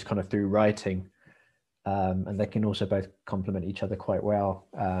other one is kind of through writing, and they can also both complement each other quite well.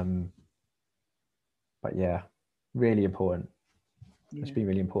 But yeah, really important. It's Yeah. been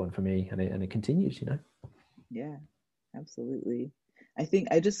really important for me, and it continues. Yeah. Absolutely. I think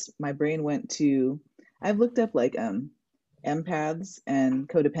my brain went to, I've looked up like empaths and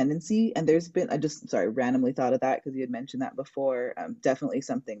codependency, and there's been, I just, sorry, randomly thought of that because you had mentioned that before. Definitely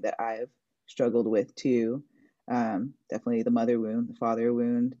something that I've struggled with too. Definitely the mother wound, the father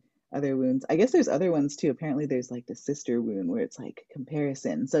wound, other wounds. I guess there's other ones too. Apparently there's like the sister wound where it's like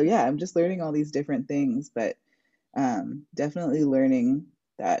comparison. So yeah, I'm just learning all these different things, but definitely learning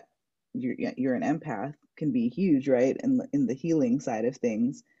that you're an empath can be huge, right? In the healing side of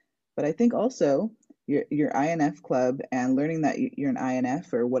things. But I think also your INF club and learning that you're an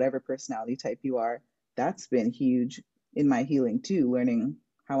INF or whatever personality type you are, that's been huge in my healing too, learning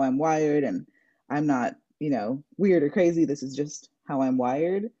how I'm wired and I'm not, weird or crazy. This is just how I'm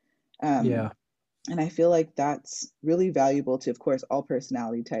wired. Um, Yeah, and I feel like that's really valuable to, of course, all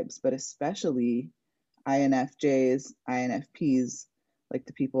personality types, but especially INFJs, INFPs, like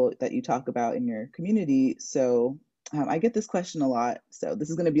the people that you talk about in your community. So I get this question a lot. So this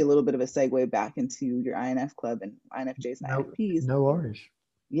is going to be a little bit of a segue back into your INF club and INFJs and no, INFPs. no worries.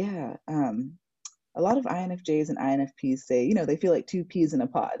 Yeah. A lot of INFJs and INFPs say, they feel like two peas in a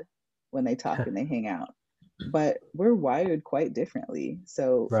pod when they talk and they hang out. But we're wired quite differently.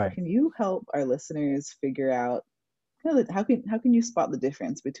 So Right. can you help our listeners figure out kind of how can you spot the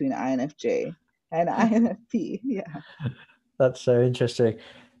difference between INFJ and INFP? Yeah. That's so interesting.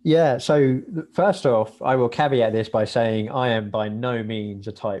 Yeah. So first off, I will caveat this by saying I am by no means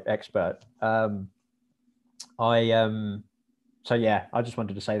a type expert. I So yeah, I just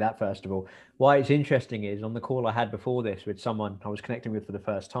wanted to say that first of all. Why it's interesting is on the call I had before this with someone I was connecting with for the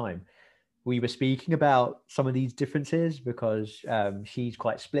first time, we were speaking about some of these differences because she's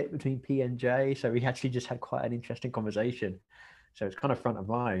quite split between P and J. So we actually just had quite an interesting conversation. So it's kind of front of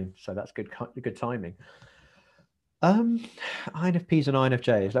mind. So that's good timing. Um, INFPs and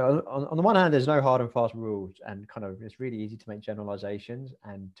INFJs. Like, on the one hand, there's no hard and fast rules, and kind of it's really easy to make generalizations.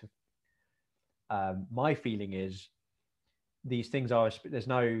 And my feeling is these things are there's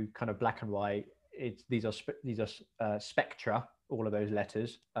no kind of black and white. It's these are spectra. All of those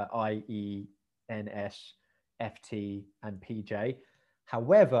letters, I, E, N, S, F, T, and P, J.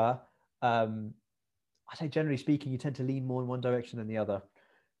 However, I say generally speaking, you tend to lean more in one direction than the other.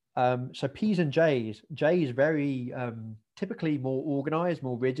 So P's and J's. J is very typically more organized,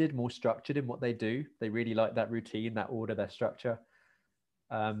 more rigid, more structured in what they do. They really like that routine, that order, their structure.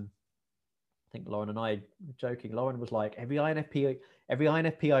 I think Lauren and I were joking. Lauren was like, every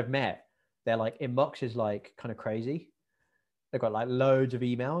INFP I've met, their like inbox is like kind of crazy. They've got like loads of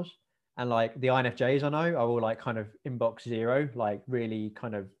emails. And like the INFJs I know are all like kind of inbox zero, like really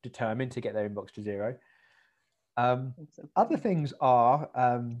kind of determined to get their inbox to zero. That's so Other funny. things are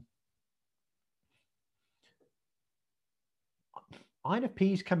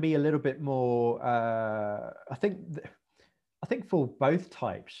INFPs can be a little bit more. I think for both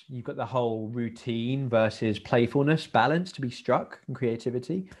types, you've got the whole routine versus playfulness balance to be struck and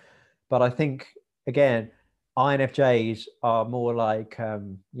creativity. But I think again, INFJs are more like,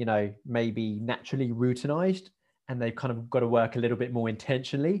 maybe naturally routinized, and they've kind of got to work a little bit more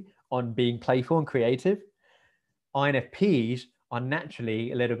intentionally on being playful and creative. INFPs are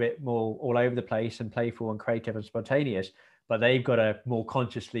naturally a little bit more all over the place and playful and creative and spontaneous, but they've got to more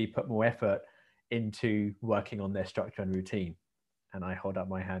consciously put more effort into working on their structure and routine. And I hold up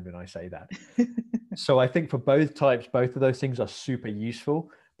my hand when I say that. So I think for both types, both of those things are super useful,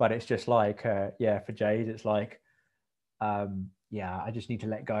 but it's just like, for Jade, it's like, I just need to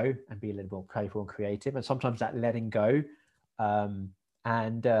let go and be a little more playful and creative. And sometimes that letting go, for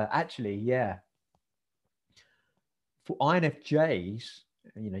INFJs,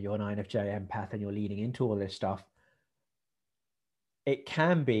 you're an INFJ empath and you're leading into all this stuff, it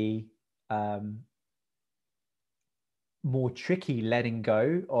can be more tricky letting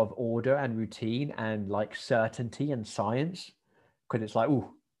go of order and routine and like certainty and science, because it's like,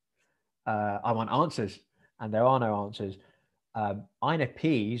 I want answers, and there are no answers.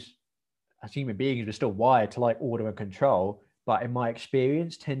 INFPs, as human beings, we're still wired to like order and control, but in my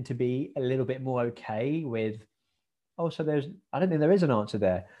experience tend to be a little bit more okay with, I don't think there is an answer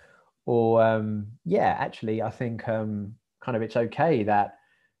there. Or actually I think kind of it's okay that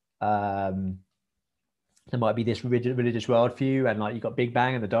there might be this rigid religious worldview, and like you got Big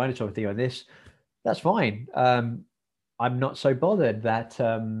Bang and the dinosaur thing on this. That's fine. I'm not so bothered that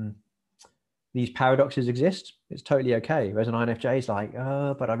these paradoxes exist. It's totally okay. Whereas an INFJ is like,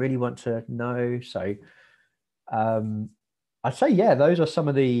 but I really want to know. So I'd say, those are some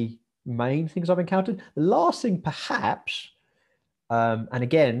of the main things I've encountered. The last thing, perhaps, and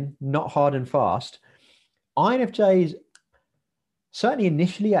again, not hard and fast, INFJs, certainly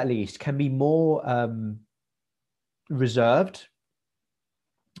initially at least, can be more reserved.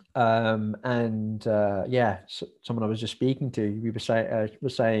 Someone I was just speaking to, we were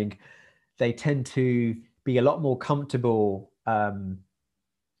saying they tend to be a lot more comfortable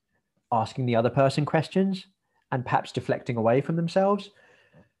asking the other person questions and perhaps deflecting away from themselves.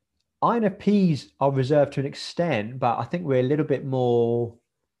 INFPs are reserved to an extent, but I think we're a little bit more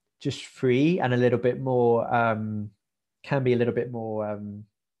just free and a little bit more, can be a little bit more,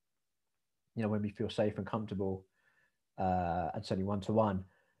 when we feel safe and comfortable, and certainly one-to-one,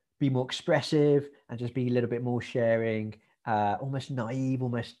 be more expressive and just be a little bit more sharing, almost naive,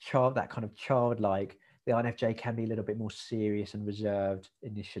 almost that kind of childlike. The INFJ can be a little bit more serious and reserved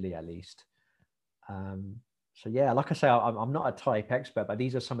initially, at least. Like I say, I'm not a type expert, but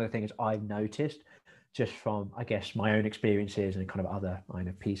these are some of the things I've noticed just from, I guess, my own experiences and kind of other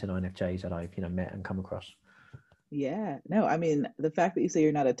INFPs and INFJs that I've met and come across. Yeah, no, I mean, the fact that you say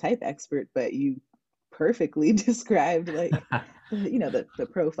you're not a type expert, but you perfectly described like the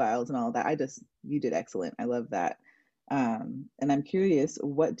profiles and all that. You did excellent. I love that. And I'm curious,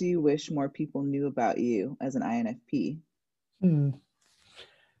 what do you wish more people knew about you as an INFP?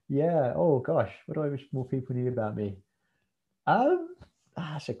 Yeah. Oh gosh, what do I wish more people knew about me?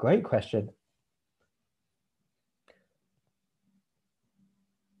 That's a great question.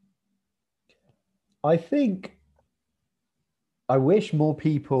 I think I wish more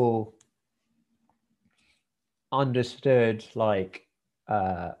people understood like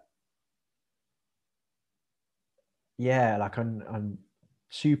I'm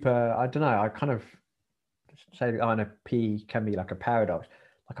super, I don't know, I kind of say INFP can be like a paradox.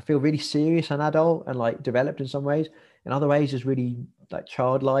 Like I feel really serious and adult and like developed in some ways. In other ways is really like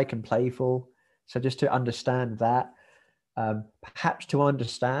childlike and playful. So just to understand that, perhaps to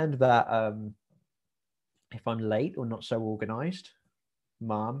understand that if I'm late or not so organized,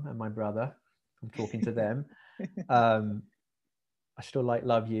 mom and my brother, I'm talking to them. I still like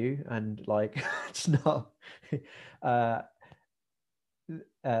love you, and like it's not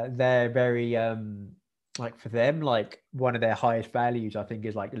they're very like for them, like one of their highest values I think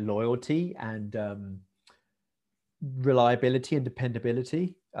is like loyalty and reliability and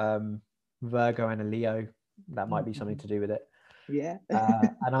dependability. Virgo and a Leo, that might be something to do with it. Yeah.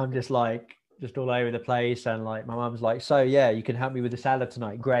 And I'm just like just all over the place, and like my mum's like, so yeah, you can help me with the salad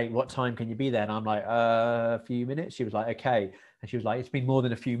tonight, great, what time can you be there? And I'm like, a few minutes. She was like, okay. And she was like, it's been more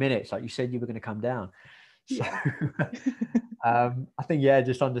than a few minutes, like you said you were going to come down. So Yeah. I think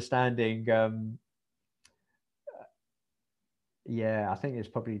just understanding I think there's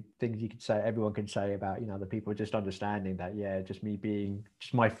probably things you could say, everyone can say about the people, just understanding that just me being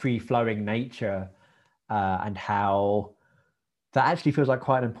just my free flowing nature, and how that actually feels like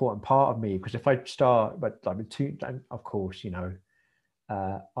quite an important part of me. Because if I start, but like of course,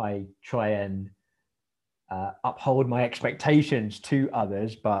 I try and uphold my expectations to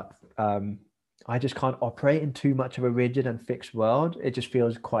others, but I just can't operate in too much of a rigid and fixed world. It just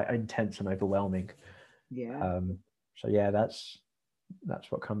feels quite intense and overwhelming. Yeah. So yeah, that's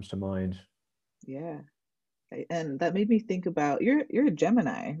what comes to mind. Yeah. And that made me think about you're a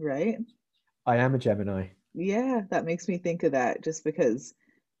Gemini, right? I am a Gemini. Yeah, that makes me think of that just because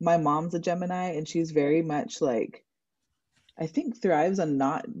my mom's a Gemini and she's very much like I think thrives on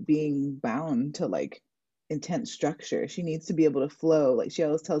not being bound to like intense structure. She needs to be able to flow. Like she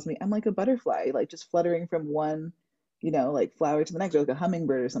always tells me, I'm like a butterfly, like just fluttering from one, like flower to the next, or like a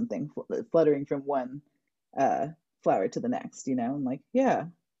hummingbird or something, fluttering from one uh flower to the next, I'm like, yeah,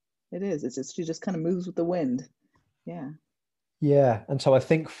 it is. It's just she just kind of moves with the wind. Yeah. Yeah, and so I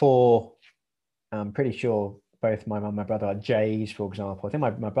think I'm pretty sure both my mum and my brother are J's, for example. I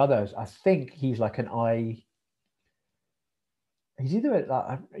think my brother's, I think he's like an I. He's either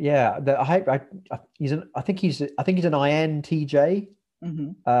yeah. I think he's an INTJ.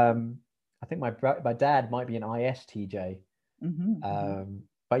 Mm-hmm. I think my dad might be an ISTJ. Mm-hmm. Mm-hmm.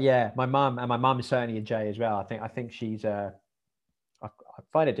 But yeah, my mum is certainly a J as well. I think she's I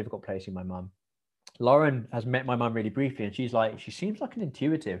find it difficult placing my mum. Lauren has met my mum really briefly, and she's like, she seems like an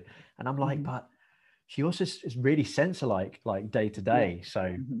intuitive, and I'm like, Mm-hmm. but she also is really sensor like day to Yeah. day. So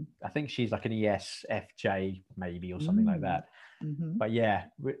Mm-hmm. I think she's like an ESFJ maybe, or something like Mm. that. Mm-hmm. But yeah,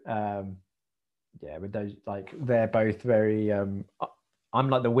 yeah, with those, like, they're both very I'm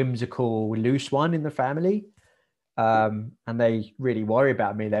like the whimsical loose one in the family, and they really worry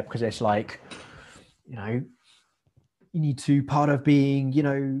about me there, because it's like, you know you need to, part of being,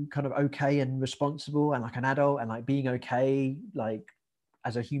 kind of okay and responsible and like an adult, and like being okay, like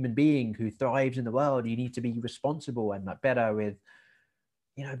as a human being who thrives in the world, you need to be responsible and like better with,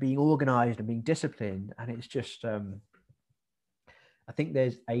 being organized and being disciplined. And it's just I think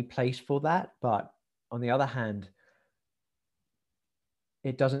there's a place for that, but on the other hand,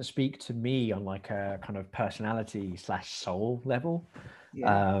 it doesn't speak to me on like a kind of personality / soul level.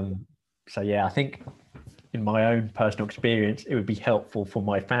 Yeah. So yeah, I think in my own personal experience, it would be helpful for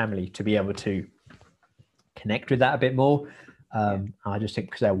my family to be able to connect with that a bit more. Yeah. I just think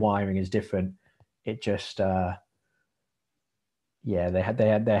because their wiring is different, it just yeah,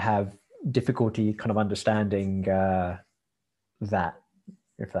 they have difficulty kind of understanding that,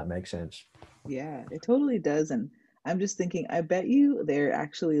 if that makes sense. Yeah, it totally does. And I'm just thinking, I bet you they're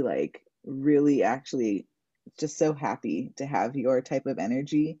actually like really actually just so happy to have your type of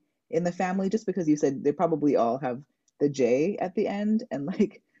energy in the family, just because you said they probably all have the J at the end. And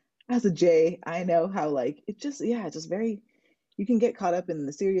like as a J, I know how like it just, yeah, it's just very, you can get caught up in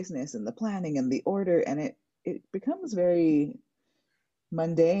the seriousness and the planning and the order, and it becomes very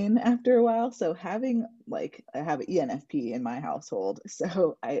mundane after a while. So having like I have an ENFP in my household,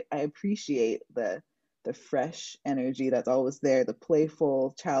 so I appreciate the fresh energy that's always there, the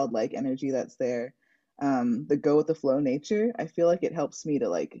playful, childlike energy that's there, the go with the flow nature. I feel like it helps me to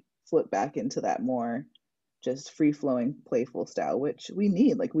like flip back into that more just free flowing, playful style, which we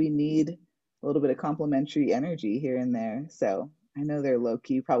need. Like we need a little bit of complementary energy here and there. So I know they're low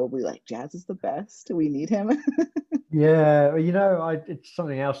key, probably like Jazz is the best. We need him. Yeah, it's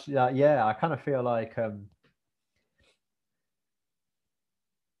something else. Yeah, I kind of feel like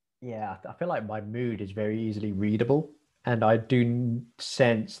yeah, I feel like my mood is very easily readable, and I do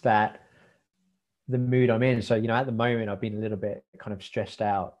sense that the mood I'm in. So, at the moment, I've been a little bit kind of stressed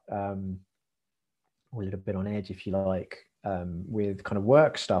out, or a little bit on edge, if you like, with kind of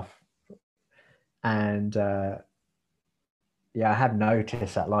work stuff. And yeah, I have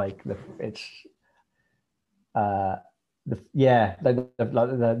noticed that like it's uh, the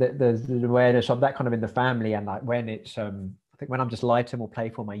awareness of that kind of in the family, and like when it's I think when I'm just light and more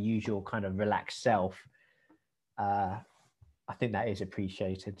playful, my usual kind of relaxed self, uh, I think that is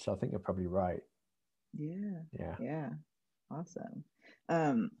appreciated. So I think you're probably right. Yeah, Yeah. yeah, awesome.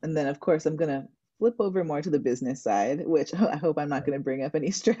 And then of course I'm gonna flip over more to the business side, which I hope I'm not gonna bring up any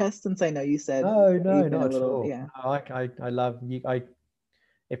stress since I know you said No, no, you've been a not at little, all. yeah. No, I love you.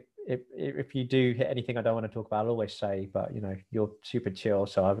 If you do hit anything I don't want to talk about, I'll always say, but you're super chill.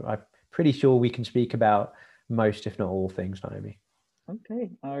 So I'm pretty sure we can speak about most, if not all, things, Naomi.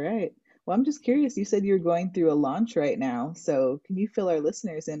 Okay, all right. Well, I'm just curious. You said you're going through a launch right now, so can you fill our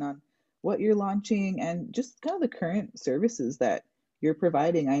listeners in on what you're launching and just kind of the current services that you're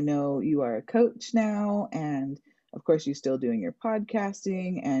providing? I know you are a coach now, and of course, you're still doing your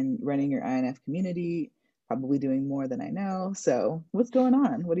podcasting and running your INF community, probably doing more than I know. So, what's going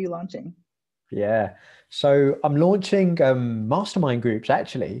on? What are you launching? Yeah. So I'm launching mastermind groups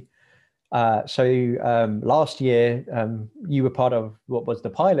actually. Last year, you were part of what was the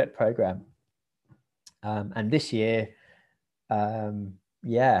pilot program. And this year,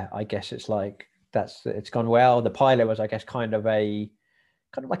 yeah, I guess it's gone well. The pilot was, I guess, kind of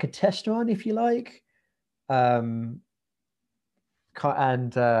like a test run, if you like. um,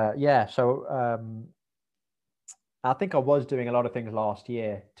 and yeah, so I think I was doing a lot of things last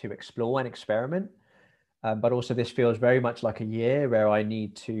year to explore and experiment. But also this feels very much like a year where I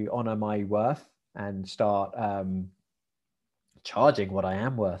need to honor my worth and start charging what I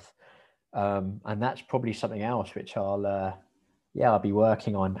am worth. And that's probably something else which I'll be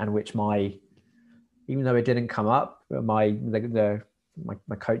working on, and which even though it didn't come up, my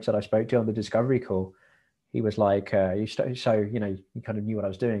coach that I spoke to on the discovery call, he was like, so, you know, he kind of knew what I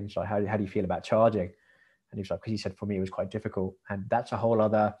was doing. So how do you feel about charging? And he was like, because he said for me, it was quite difficult. And that's a whole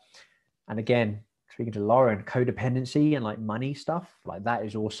other, and again, speaking to Lauren, codependency and like money stuff, like that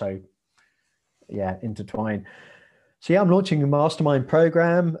is also, intertwined. So I'm launching a mastermind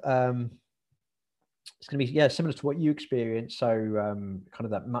program. It's going to be, similar to what you experienced. So kind of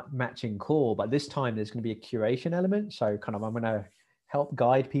that matching call, but this time there's going to be a curation element. So kind of, I'm going to help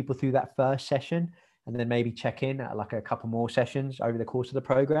guide people through that first session, and then maybe check in at like a couple more sessions over the course of the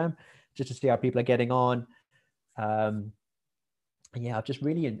program, just to see how people are getting on. I've just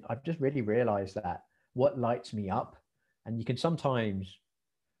really realized that what lights me up, and you can sometimes,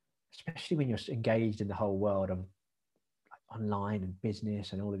 especially when you're engaged in the whole world of online and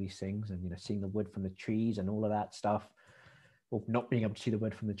business and all of these things, and, you know, seeing the wood from the trees and all of that stuff, or not being able to see the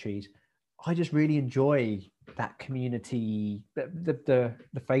wood from the trees, I just really enjoy that community, the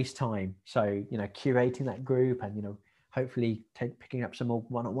FaceTime. So, you know, curating that group and, you know, hopefully picking up some more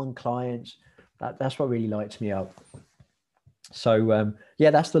one-on-one clients. That's what really lights me up. So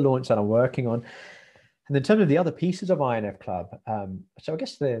that's the launch that I'm working on. And in terms of the other pieces of INF Club, so I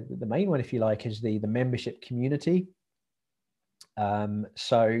guess the main one, if you like, is the membership community. Last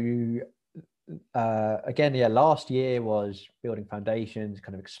year was building foundations,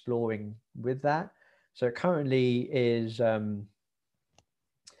 kind of exploring with that. So it currently is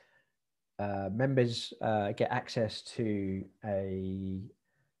members get access to a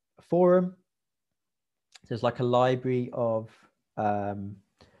forum. There's like a library of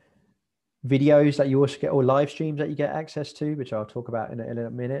videos that you also get, or live streams that you get access to, which I'll talk about in a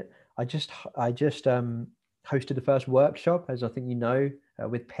minute. I just hosted the first workshop, as I think you know,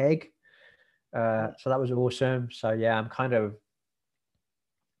 with Peg. So that was awesome. So I'm kind of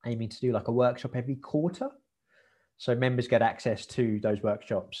aiming to do like a workshop every quarter. So members get access to those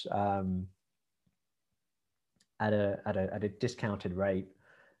workshops at a discounted rate,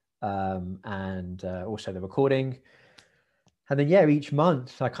 and also the recording. And then each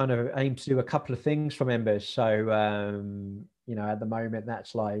month I kind of aim to do a couple of things for members. So at the moment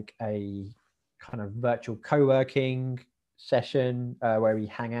that's like a kind of virtual co-working session where we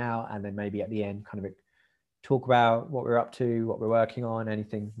hang out, and then maybe at the end kind of talk about what we're up to, what we're working on,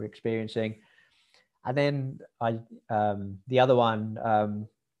 anything we're experiencing. And then the other one,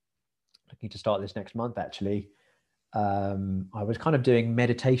 looking to start this next month actually. I was kind of doing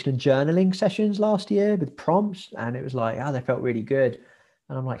meditation and journaling sessions last year with prompts, and it was like, they felt really good.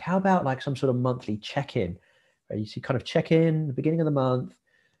 And I'm like, how about like some sort of monthly check-in where you see kind of check in the beginning of the month,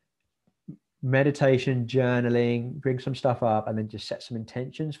 meditation, journaling, bring some stuff up, and then just set some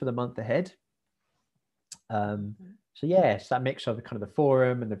intentions for the month ahead. It's that mix of kind of the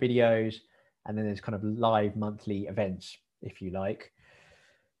forum and the videos, and then there's kind of live monthly events, if you like.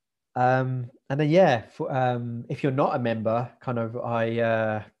 And then if you're not a member, kind of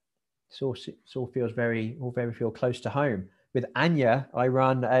it all feels very feel close to home. With Anya, I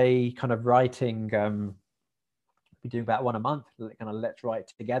run a kind of writing. We do about one a month, kind of let's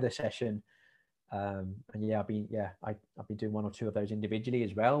write together session. I've been doing one or two of those individually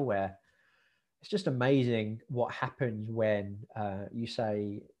as well, where it's just amazing what happens when you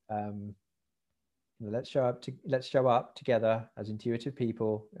say, let's show up together as intuitive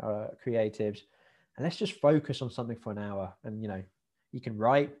people, creatives, and let's just focus on something for an hour. And you can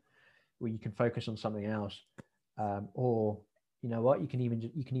write, or you can focus on something else, or you know what, you can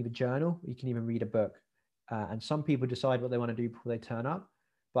even journal, you can even read a book. And some people decide what they want to do before they turn up,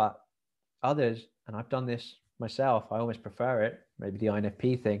 but others, and I've done this myself, I almost prefer it, maybe the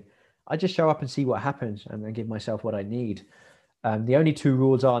INFP thing, I just show up and see what happens, and then give myself what I need. The only two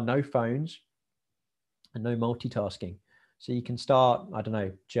rules are no phones and no multitasking. So you can start, I don't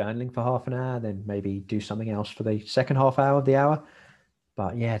know, journaling for half an hour, then maybe do something else for the second half hour of the hour.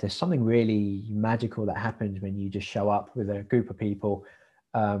 But there's something really magical that happens when you just show up with a group of people.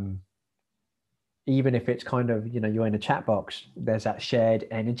 Even if it's kind of, you're in a chat box, there's that shared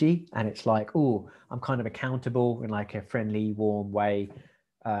energy, and it's like, oh, I'm kind of accountable in like a friendly, warm way,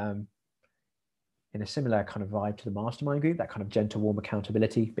 in a similar kind of vibe to the mastermind group, that kind of gentle, warm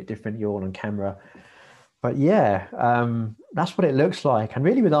accountability, a bit different. You're all on camera. But that's what it looks like. And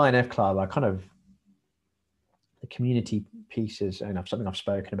really with INF Club, I kind of community pieces, and something I've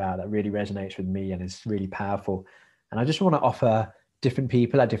spoken about that really resonates with me and is really powerful. And I just want to offer different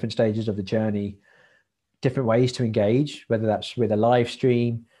people at different stages of the journey different ways to engage, whether that's with a live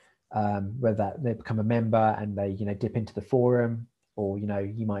stream, whether that they become a member and they, dip into the forum, or,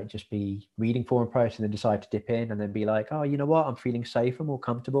 you might just be reading forum posts and then decide to dip in and then be like, oh, you know what, I'm feeling safer, more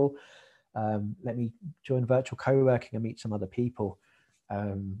comfortable. Let me join virtual co-working and meet some other people.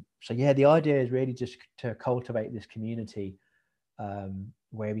 So yeah, the idea is really just to cultivate this community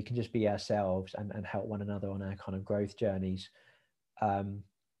where we can just be ourselves and help one another on our kind of growth journeys. I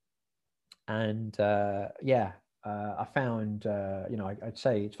found, I'd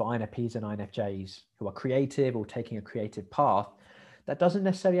say it's for INFPs and INFJs who are creative or taking a creative path. That doesn't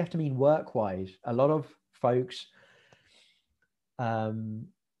necessarily have to mean work-wise. A lot of folks, so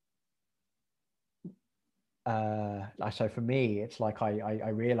for me, it's like I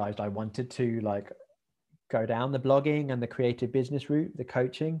realized I wanted to like go down the blogging and the creative business route, the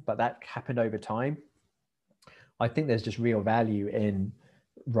coaching, but that happened over time. I think there's just real value in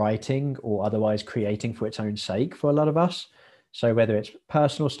writing or otherwise creating for its own sake for a lot of us. So whether it's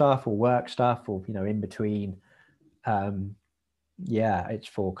personal stuff or work stuff or, in between, it's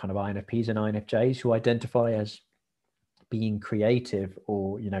for kind of INFPs and INFJs who identify as being creative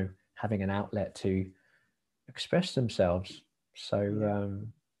or, having an outlet to express themselves. So,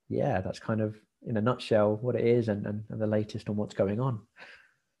 that's kind of in a nutshell what it is and the latest on what's going on.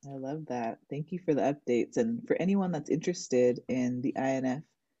 I love that. Thank you for the updates. And for anyone that's interested in the INF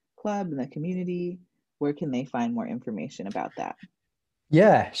club and the community, where can they find more information about that?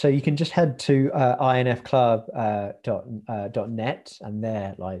 Yeah, so you can just head to infclub.net, and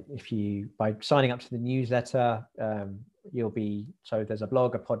there, like, by signing up to the newsletter, there's a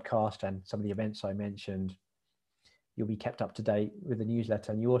blog, a podcast, and some of the events I mentioned. You'll be kept up to date with the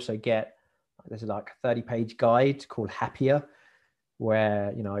newsletter, and you also get there's like a 30-page guide called Happier, where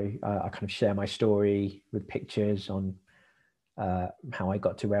I kind of share my story with pictures on how I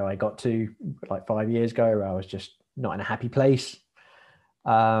got to where I got to like 5 years ago, where I was just not in a happy place,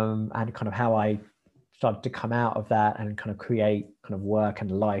 and kind of how I started to come out of that and kind of create kind of work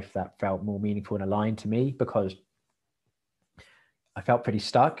and life that felt more meaningful and aligned to me, because I felt pretty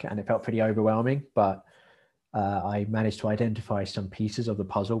stuck and it felt pretty overwhelming, but I managed to identify some pieces of the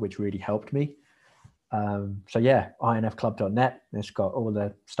puzzle which really helped me. infclub.net, it's got all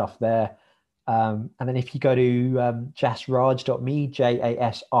the stuff there. And then if you go to jasraj.me,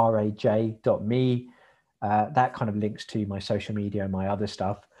 jasraj.me, that kind of links to my social media and my other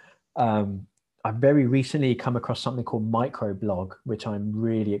stuff. I've very recently come across something called microblog, which I'm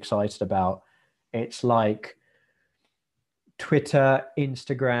really excited about. It's like Twitter,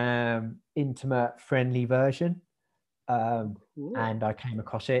 Instagram, intimate, friendly version. Cool. And I came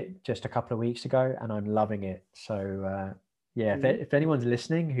across it just a couple of weeks ago and I'm loving it. So if anyone's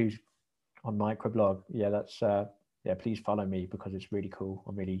listening who's on microblog, please follow me because it's really cool.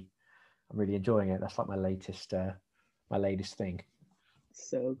 I'm really enjoying it. That's like my latest thing.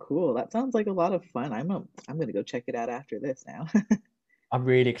 So cool. That sounds like a lot of fun. I'm going to go check it out after this now. I'm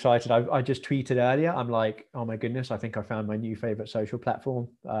really excited. I just tweeted earlier. I'm like, oh my goodness, I think I found my new favorite social platform.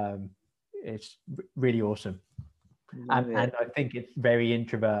 It's really awesome. And I think it's very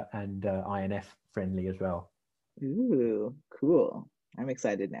introvert and INF friendly as well. Ooh, cool. I'm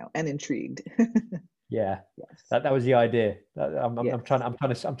excited now and intrigued. Yeah, yes. That was the idea. I'm trying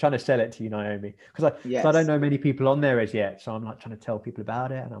to sell it to you, Naomi, because I don't know many people on there as yet. So I'm like trying to tell people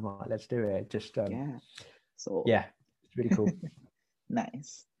about it, and I'm like, let's do it. Just it's really cool.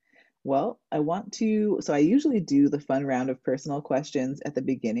 Nice. Well, so I usually do the fun round of personal questions at the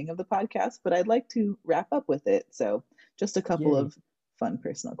beginning of the podcast, but I'd like to wrap up with it. So just a couple of fun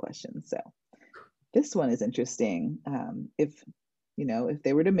personal questions. So this one is interesting. If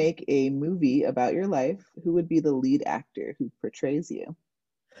they were to make a movie about your life, who would be the lead actor who portrays you?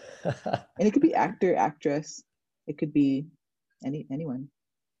 And it could be actor, actress. It could be anyone.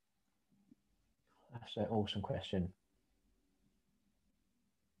 That's an awesome question.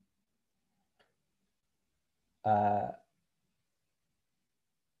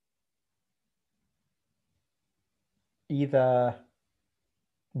 Either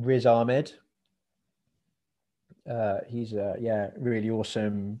Riz Ahmed. He's a really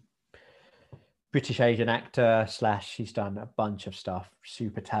awesome British Asian actor / he's done a bunch of stuff,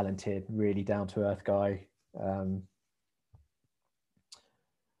 super talented, really down to earth guy.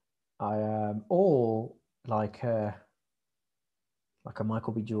 Or like a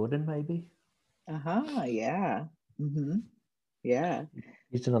Michael B. Jordan, maybe. Yeah. Mm-hmm. Yeah.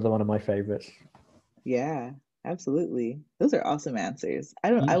 He's another one of my favorites. Yeah, absolutely. Those are awesome answers. I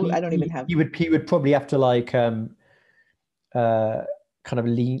don't even have. He would probably have to uh, kind of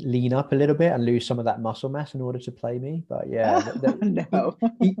lean up a little bit and lose some of that muscle mass in order to play me. But yeah, Oh, no.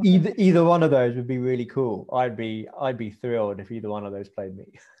 either one of those would be really cool. I'd be thrilled if either one of those played me.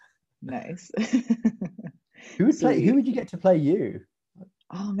 Nice. Who would play? Who Sweet. would you get to play you?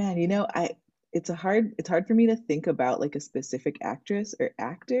 Oh man, it's hard for me to think about like a specific actress or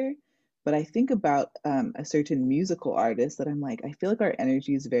actor, but I think about a certain musical artist that I'm like, I feel like our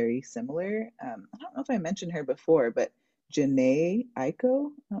energy is very similar. I don't know if I mentioned her before, but Janae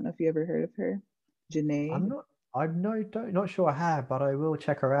Aiko. I don't know if you ever heard of her. Janae. I'm not. I'm not sure I have, but I will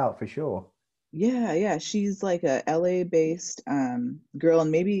check her out for sure. Yeah, yeah, she's like a LA based girl,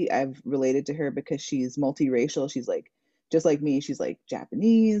 and maybe I've related to her because she's multiracial. She's like just like me. She's like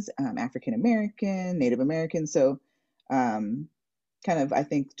Japanese, African American, Native American. So, um, kind of, I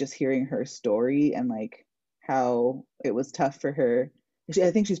think just hearing her story and like how it was tough for her.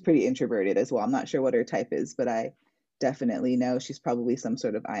 I think she's pretty introverted as well. I'm not sure what her type is, but I definitely know she's probably some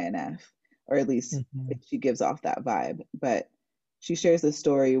sort of INF, or at least Mhm. she gives off that vibe. But she shares this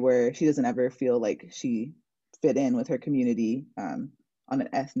story where she doesn't ever feel like she fit in with her community, on an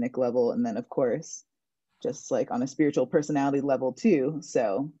ethnic level, and then of course just like on a spiritual personality level too.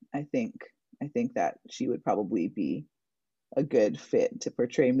 So I think that she would probably be a good fit to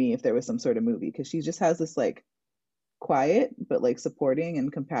portray me if there was some sort of movie, because she just has this like quiet but like supporting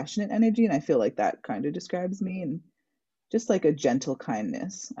and compassionate energy, and I feel like that kind of describes me, and just like a gentle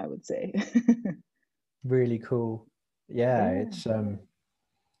kindness, I would say. Really cool. Yeah, Yeah. it's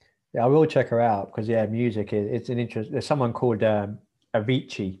yeah, I will check her out because yeah, music is it's an interest. There's someone called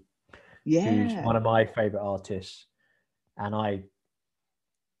Avicii who's Yeah. one of my favorite artists, and I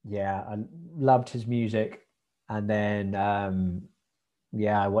loved his music, and then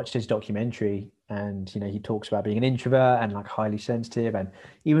yeah, I watched his documentary, and he talks about being an introvert and like highly sensitive, and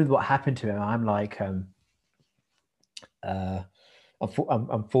even what happened to him, I'm like uh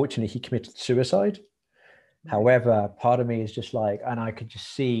unfortunately he committed suicide. Right. However, part of me is just like, and I could just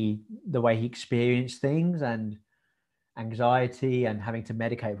see the way he experienced things and anxiety and having to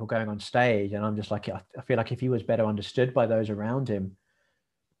medicate for going on stage. And I'm just like, I feel like if he was better understood by those around him,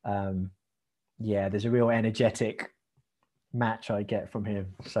 um, yeah, there's a real energetic match I get from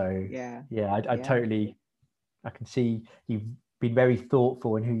him. So Yeah. yeah, I Yeah. totally, I can see you've been very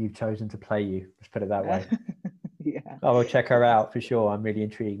thoughtful in who you've chosen to play you. Let's put it that way. Yeah. I will check her Thanks. out for sure. I'm really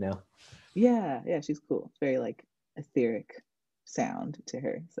intrigued now. Yeah, yeah, she's cool. It's very like etheric sound to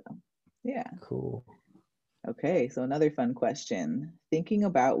her. So, yeah. Cool. Okay, so another fun question. Thinking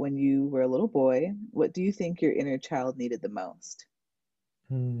about when you were a little boy, what do you think your inner child needed the most?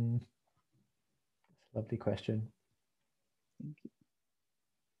 Hmm. Lovely question.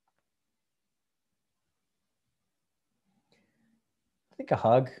 I think a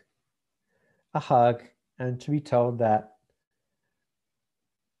hug, and to be told that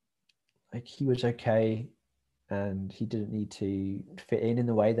like he was okay and he didn't need to fit in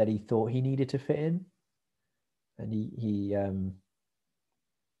the way that he thought he needed to fit in, and he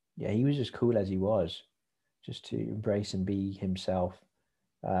yeah, he was as cool as he was, just to embrace and be himself.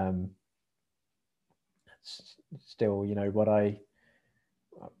 um Still, what I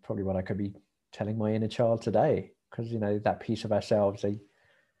probably what I could be telling my inner child today, because that piece of ourselves, they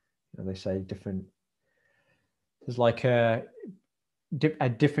say different, there's like at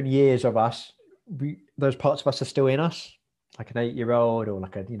different years of us, those parts of us are still in us, like an 8-year-old or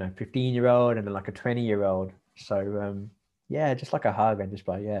like a 15-year-old and then like a 20-year-old. So yeah, just like a hug and just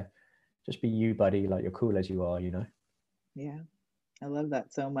like, yeah, just be you, buddy, like you're cool as you are. Yeah, I love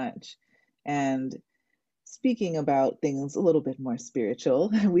that so much. And speaking about things a little bit more spiritual,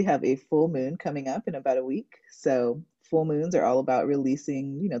 we have a full moon coming up in about a week. So, full moons are all about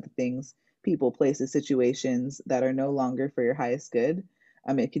releasing, the things, people, places, situations that are no longer for your highest good.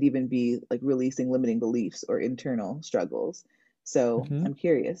 It could even be like releasing limiting beliefs or internal struggles. So, Hmm. I'm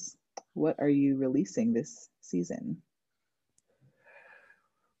curious, what are you releasing this season?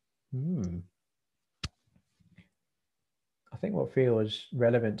 Hmm. I think what feels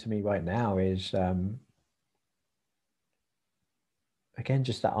relevant to me right now is again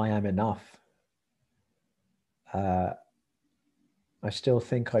just that I am enough. uh, I still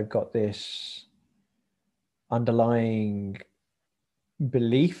think I've got this underlying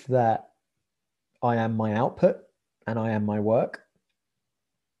belief that I am my output and I am my work.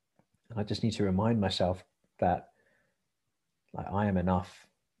 And I just need to remind myself that like I am enough.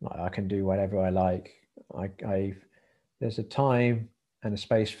 Like I can do whatever I like. I there's a time and a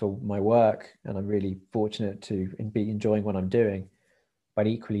space for my work, and I'm really fortunate to be enjoying what I'm doing. But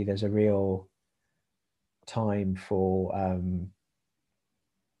equally, there's a real time for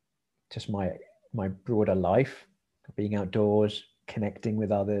just my broader life. being outdoors, connecting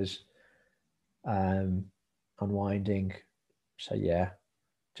with others, unwinding. So yeah,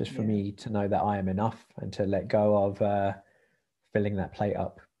 just for me to know that I am enough and to let go of filling that plate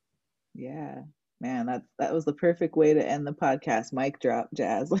up. Yeah. Man, that was the perfect way to end the podcast. Mic drop,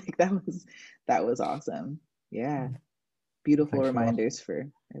 Jazz. Like that was awesome. Yeah. Beautiful Thanks reminders for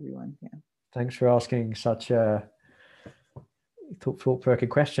everyone. Yeah. thanks for asking such a thought-provoking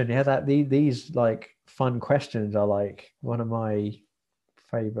question. Yeah, that these like fun questions are like one of my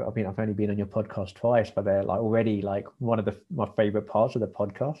favorite. I mean, I've only been on your podcast twice, but they're like already like one of my favorite parts of the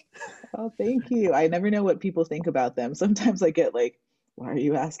podcast. Oh, thank you. I never know what people think about them. Sometimes I get like, why are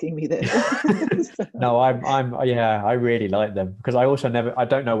you asking me this? So, No, yeah, I really like them because I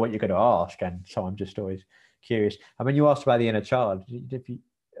don't know what you're going to ask, and so I'm just always curious. I mean, you asked about the inner child,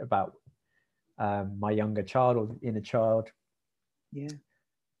 about my younger child or the inner child. yeah.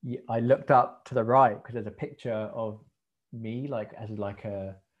 I looked up to the right because there's a picture of me, like as like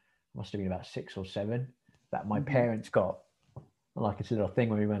must have been about 6 or 7, that my Mm-hmm. parents got. Like it's a little thing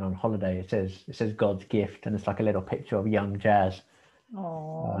when we went on holiday. It says God's gift, and it's like a little picture of young Jazz.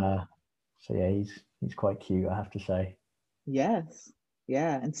 Oh, So yeah, he's quite cute, I have to say. yes.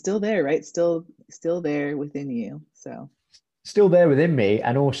 Yeah. And still there, right? Still there within you. So Still there within me,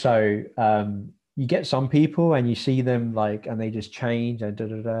 and also you get some people and you see them like, and they just change and da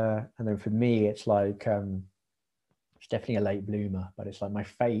da da. And then for me, it's like it's definitely a late bloomer, but it's like my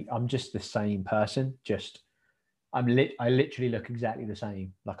fate. I'm just the same person. Just I literally look exactly the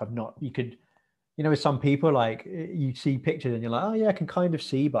same. Like I've not. You could, with some people like you see pictures and you're like, oh yeah, I can kind of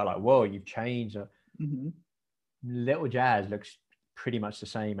see, but like, whoa, you've changed. mm-hmm. Little Jazz looks pretty much the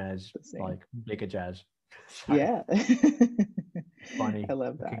same as The same. like bigger Jazz. So Yeah. it's funny I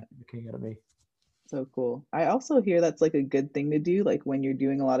love that. looking at me. So cool. I also hear that's like a good thing to do, like when you're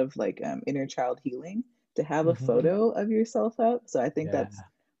doing a lot of like inner child healing, to have a Mm-hmm. photo of yourself up. So I think Yeah,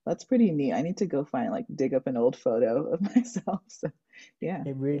 that's pretty neat. I need to go find like dig up an old photo of myself. So yeah.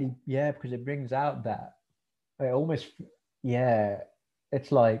 it really, yeah, because it brings out that it almost, yeah,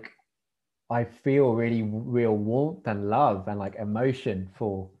 it's like I feel really real warmth and love and like emotion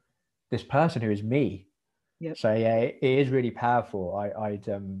for this person who is me. Yep. So yeah, it is really powerful. I'd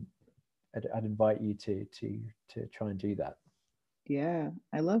invite you to try and do that. Yeah.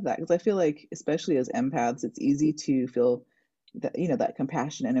 I love that because I feel like especially as empaths, it's easy to feel that that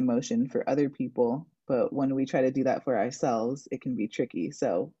compassion and emotion for other people, but when we try to do that for ourselves, it can be tricky.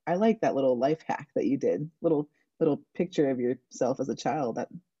 So I like that little life hack that you did. Little picture of yourself as a child.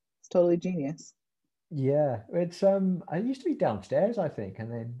 That's totally genius. Yeah, it's I used to be downstairs, I think,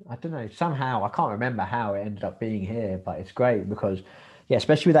 and then I don't know, somehow I can't remember how it ended up being here, but it's great because yeah,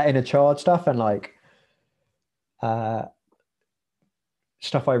 especially with that inner child stuff and like uh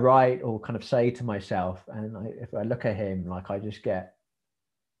stuff I write or kind of say to myself, and if I look at him, like I just get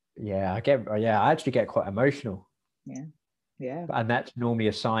I actually get quite emotional, Yeah. Yeah. and that's normally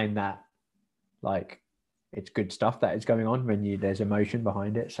a sign that like it's good stuff that is going on when there's emotion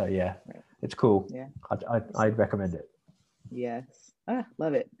behind it. So yeah, Right. it's cool. Yeah. I'd recommend it. Yes. Ah,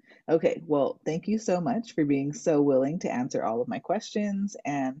 love it. Okay. Well, thank you so much for being so willing to answer all of my questions.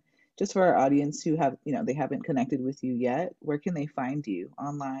 And just for our audience who they haven't connected with you yet, where can they find you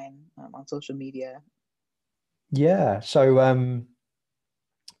online, on social media? Yeah. So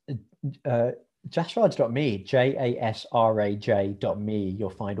uh, jasraj.me, jasraj.me, you'll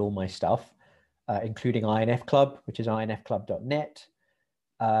find all my stuff, including INF Club, which is infclub.net.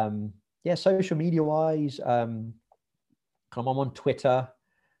 Yeah, social media wise, I'm on Twitter.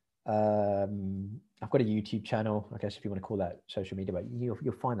 I've got a YouTube channel, I guess if you want to call that social media, but you'll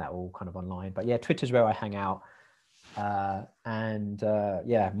find that all kind of online. But yeah, Twitter's where I hang out. Yeah,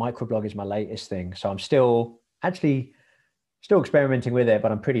 microblog is my latest thing. So I'm still experimenting with it,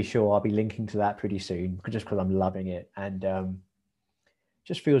 but I'm pretty sure I'll be linking to that pretty soon just because I'm loving it. And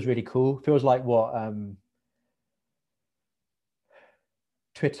just feels really cool. Feels like what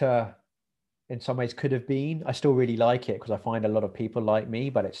Twitter in some ways could have been. I still really like it because I find a lot of people like me,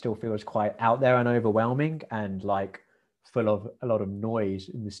 but it still feels quite out there and overwhelming and like full of a lot of noise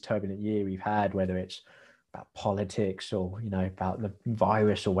in this turbulent year we've had, whether it's about politics or, about the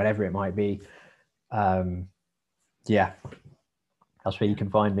virus or whatever it might be. Yeah, that's where you Yeah. can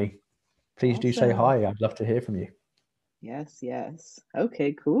find me. Please do say Awesome. hi. I'd love to hear from you. Yes, yes.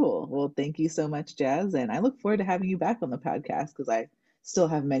 Okay, cool. Well, thank you so much, Jazz. And I look forward to having you back on the podcast because I still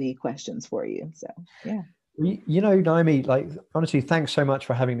have many questions for you. So, yeah. Naomi, like honestly, thanks so much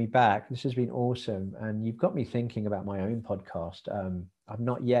for having me back. This has been awesome. And you've got me thinking about my own podcast. I've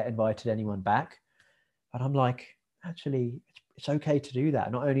not yet invited anyone back, but I'm like, actually, it's okay to do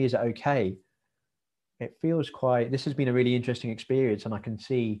that. Not only is it okay, it feels quite, this has been a really interesting experience, and I can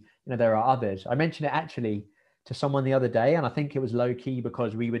see, there are others. I mentioned it actually to someone the other day, and I think it was low key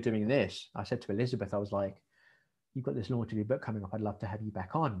because we were doing this. I said to Elizabeth, I was like, you've got this launch of your book coming up. I'd love to have you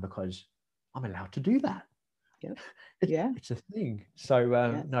back on because I'm allowed to do that. Yep. It's a thing.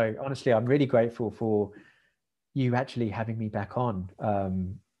 So no, honestly, I'm really grateful for you actually having me back on.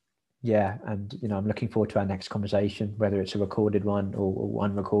 And I'm looking forward to our next conversation, whether it's a recorded one or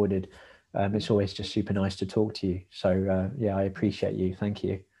unrecorded. It's always just super nice to talk to you. So I appreciate you. Thank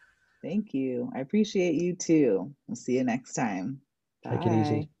you. Thank you. I appreciate you too. We'll see you next time. Take it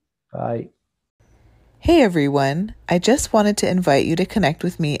easy. Bye. Hey everyone, I just wanted to invite you to connect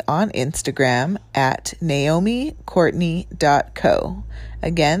with me on Instagram at naomicourtney.co.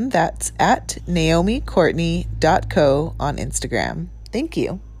 Again, that's at naomicourtney.co on Instagram. Thank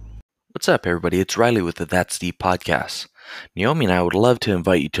you. What's up, everybody? It's Riley with the That's Deep podcast. Naomi and I would love to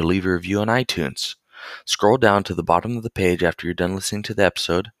invite you to leave a review on iTunes. Scroll down to the bottom of the page after you're done listening to the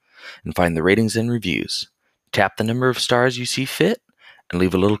episode and find the ratings and reviews. Tap the number of stars you see fit and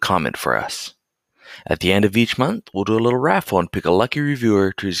leave a little comment for us. At the end of each month, we'll do a little raffle and pick a lucky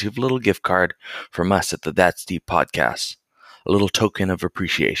reviewer to receive a little gift card from us at the That's Deep podcast, a little token of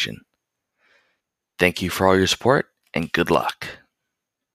appreciation. Thank you for all your support and good luck.